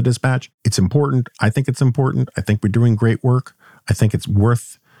someone for the Dispatch. It's important. I think it's important. I think we're doing great work. I think it's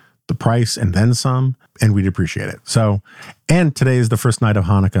worth the price and then some, and we'd appreciate it. So, and today is the first night of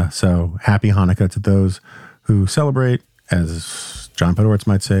Hanukkah. So happy Hanukkah to those who celebrate. As John Podhoretz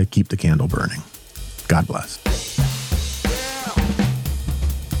might say, keep the candle burning. God bless.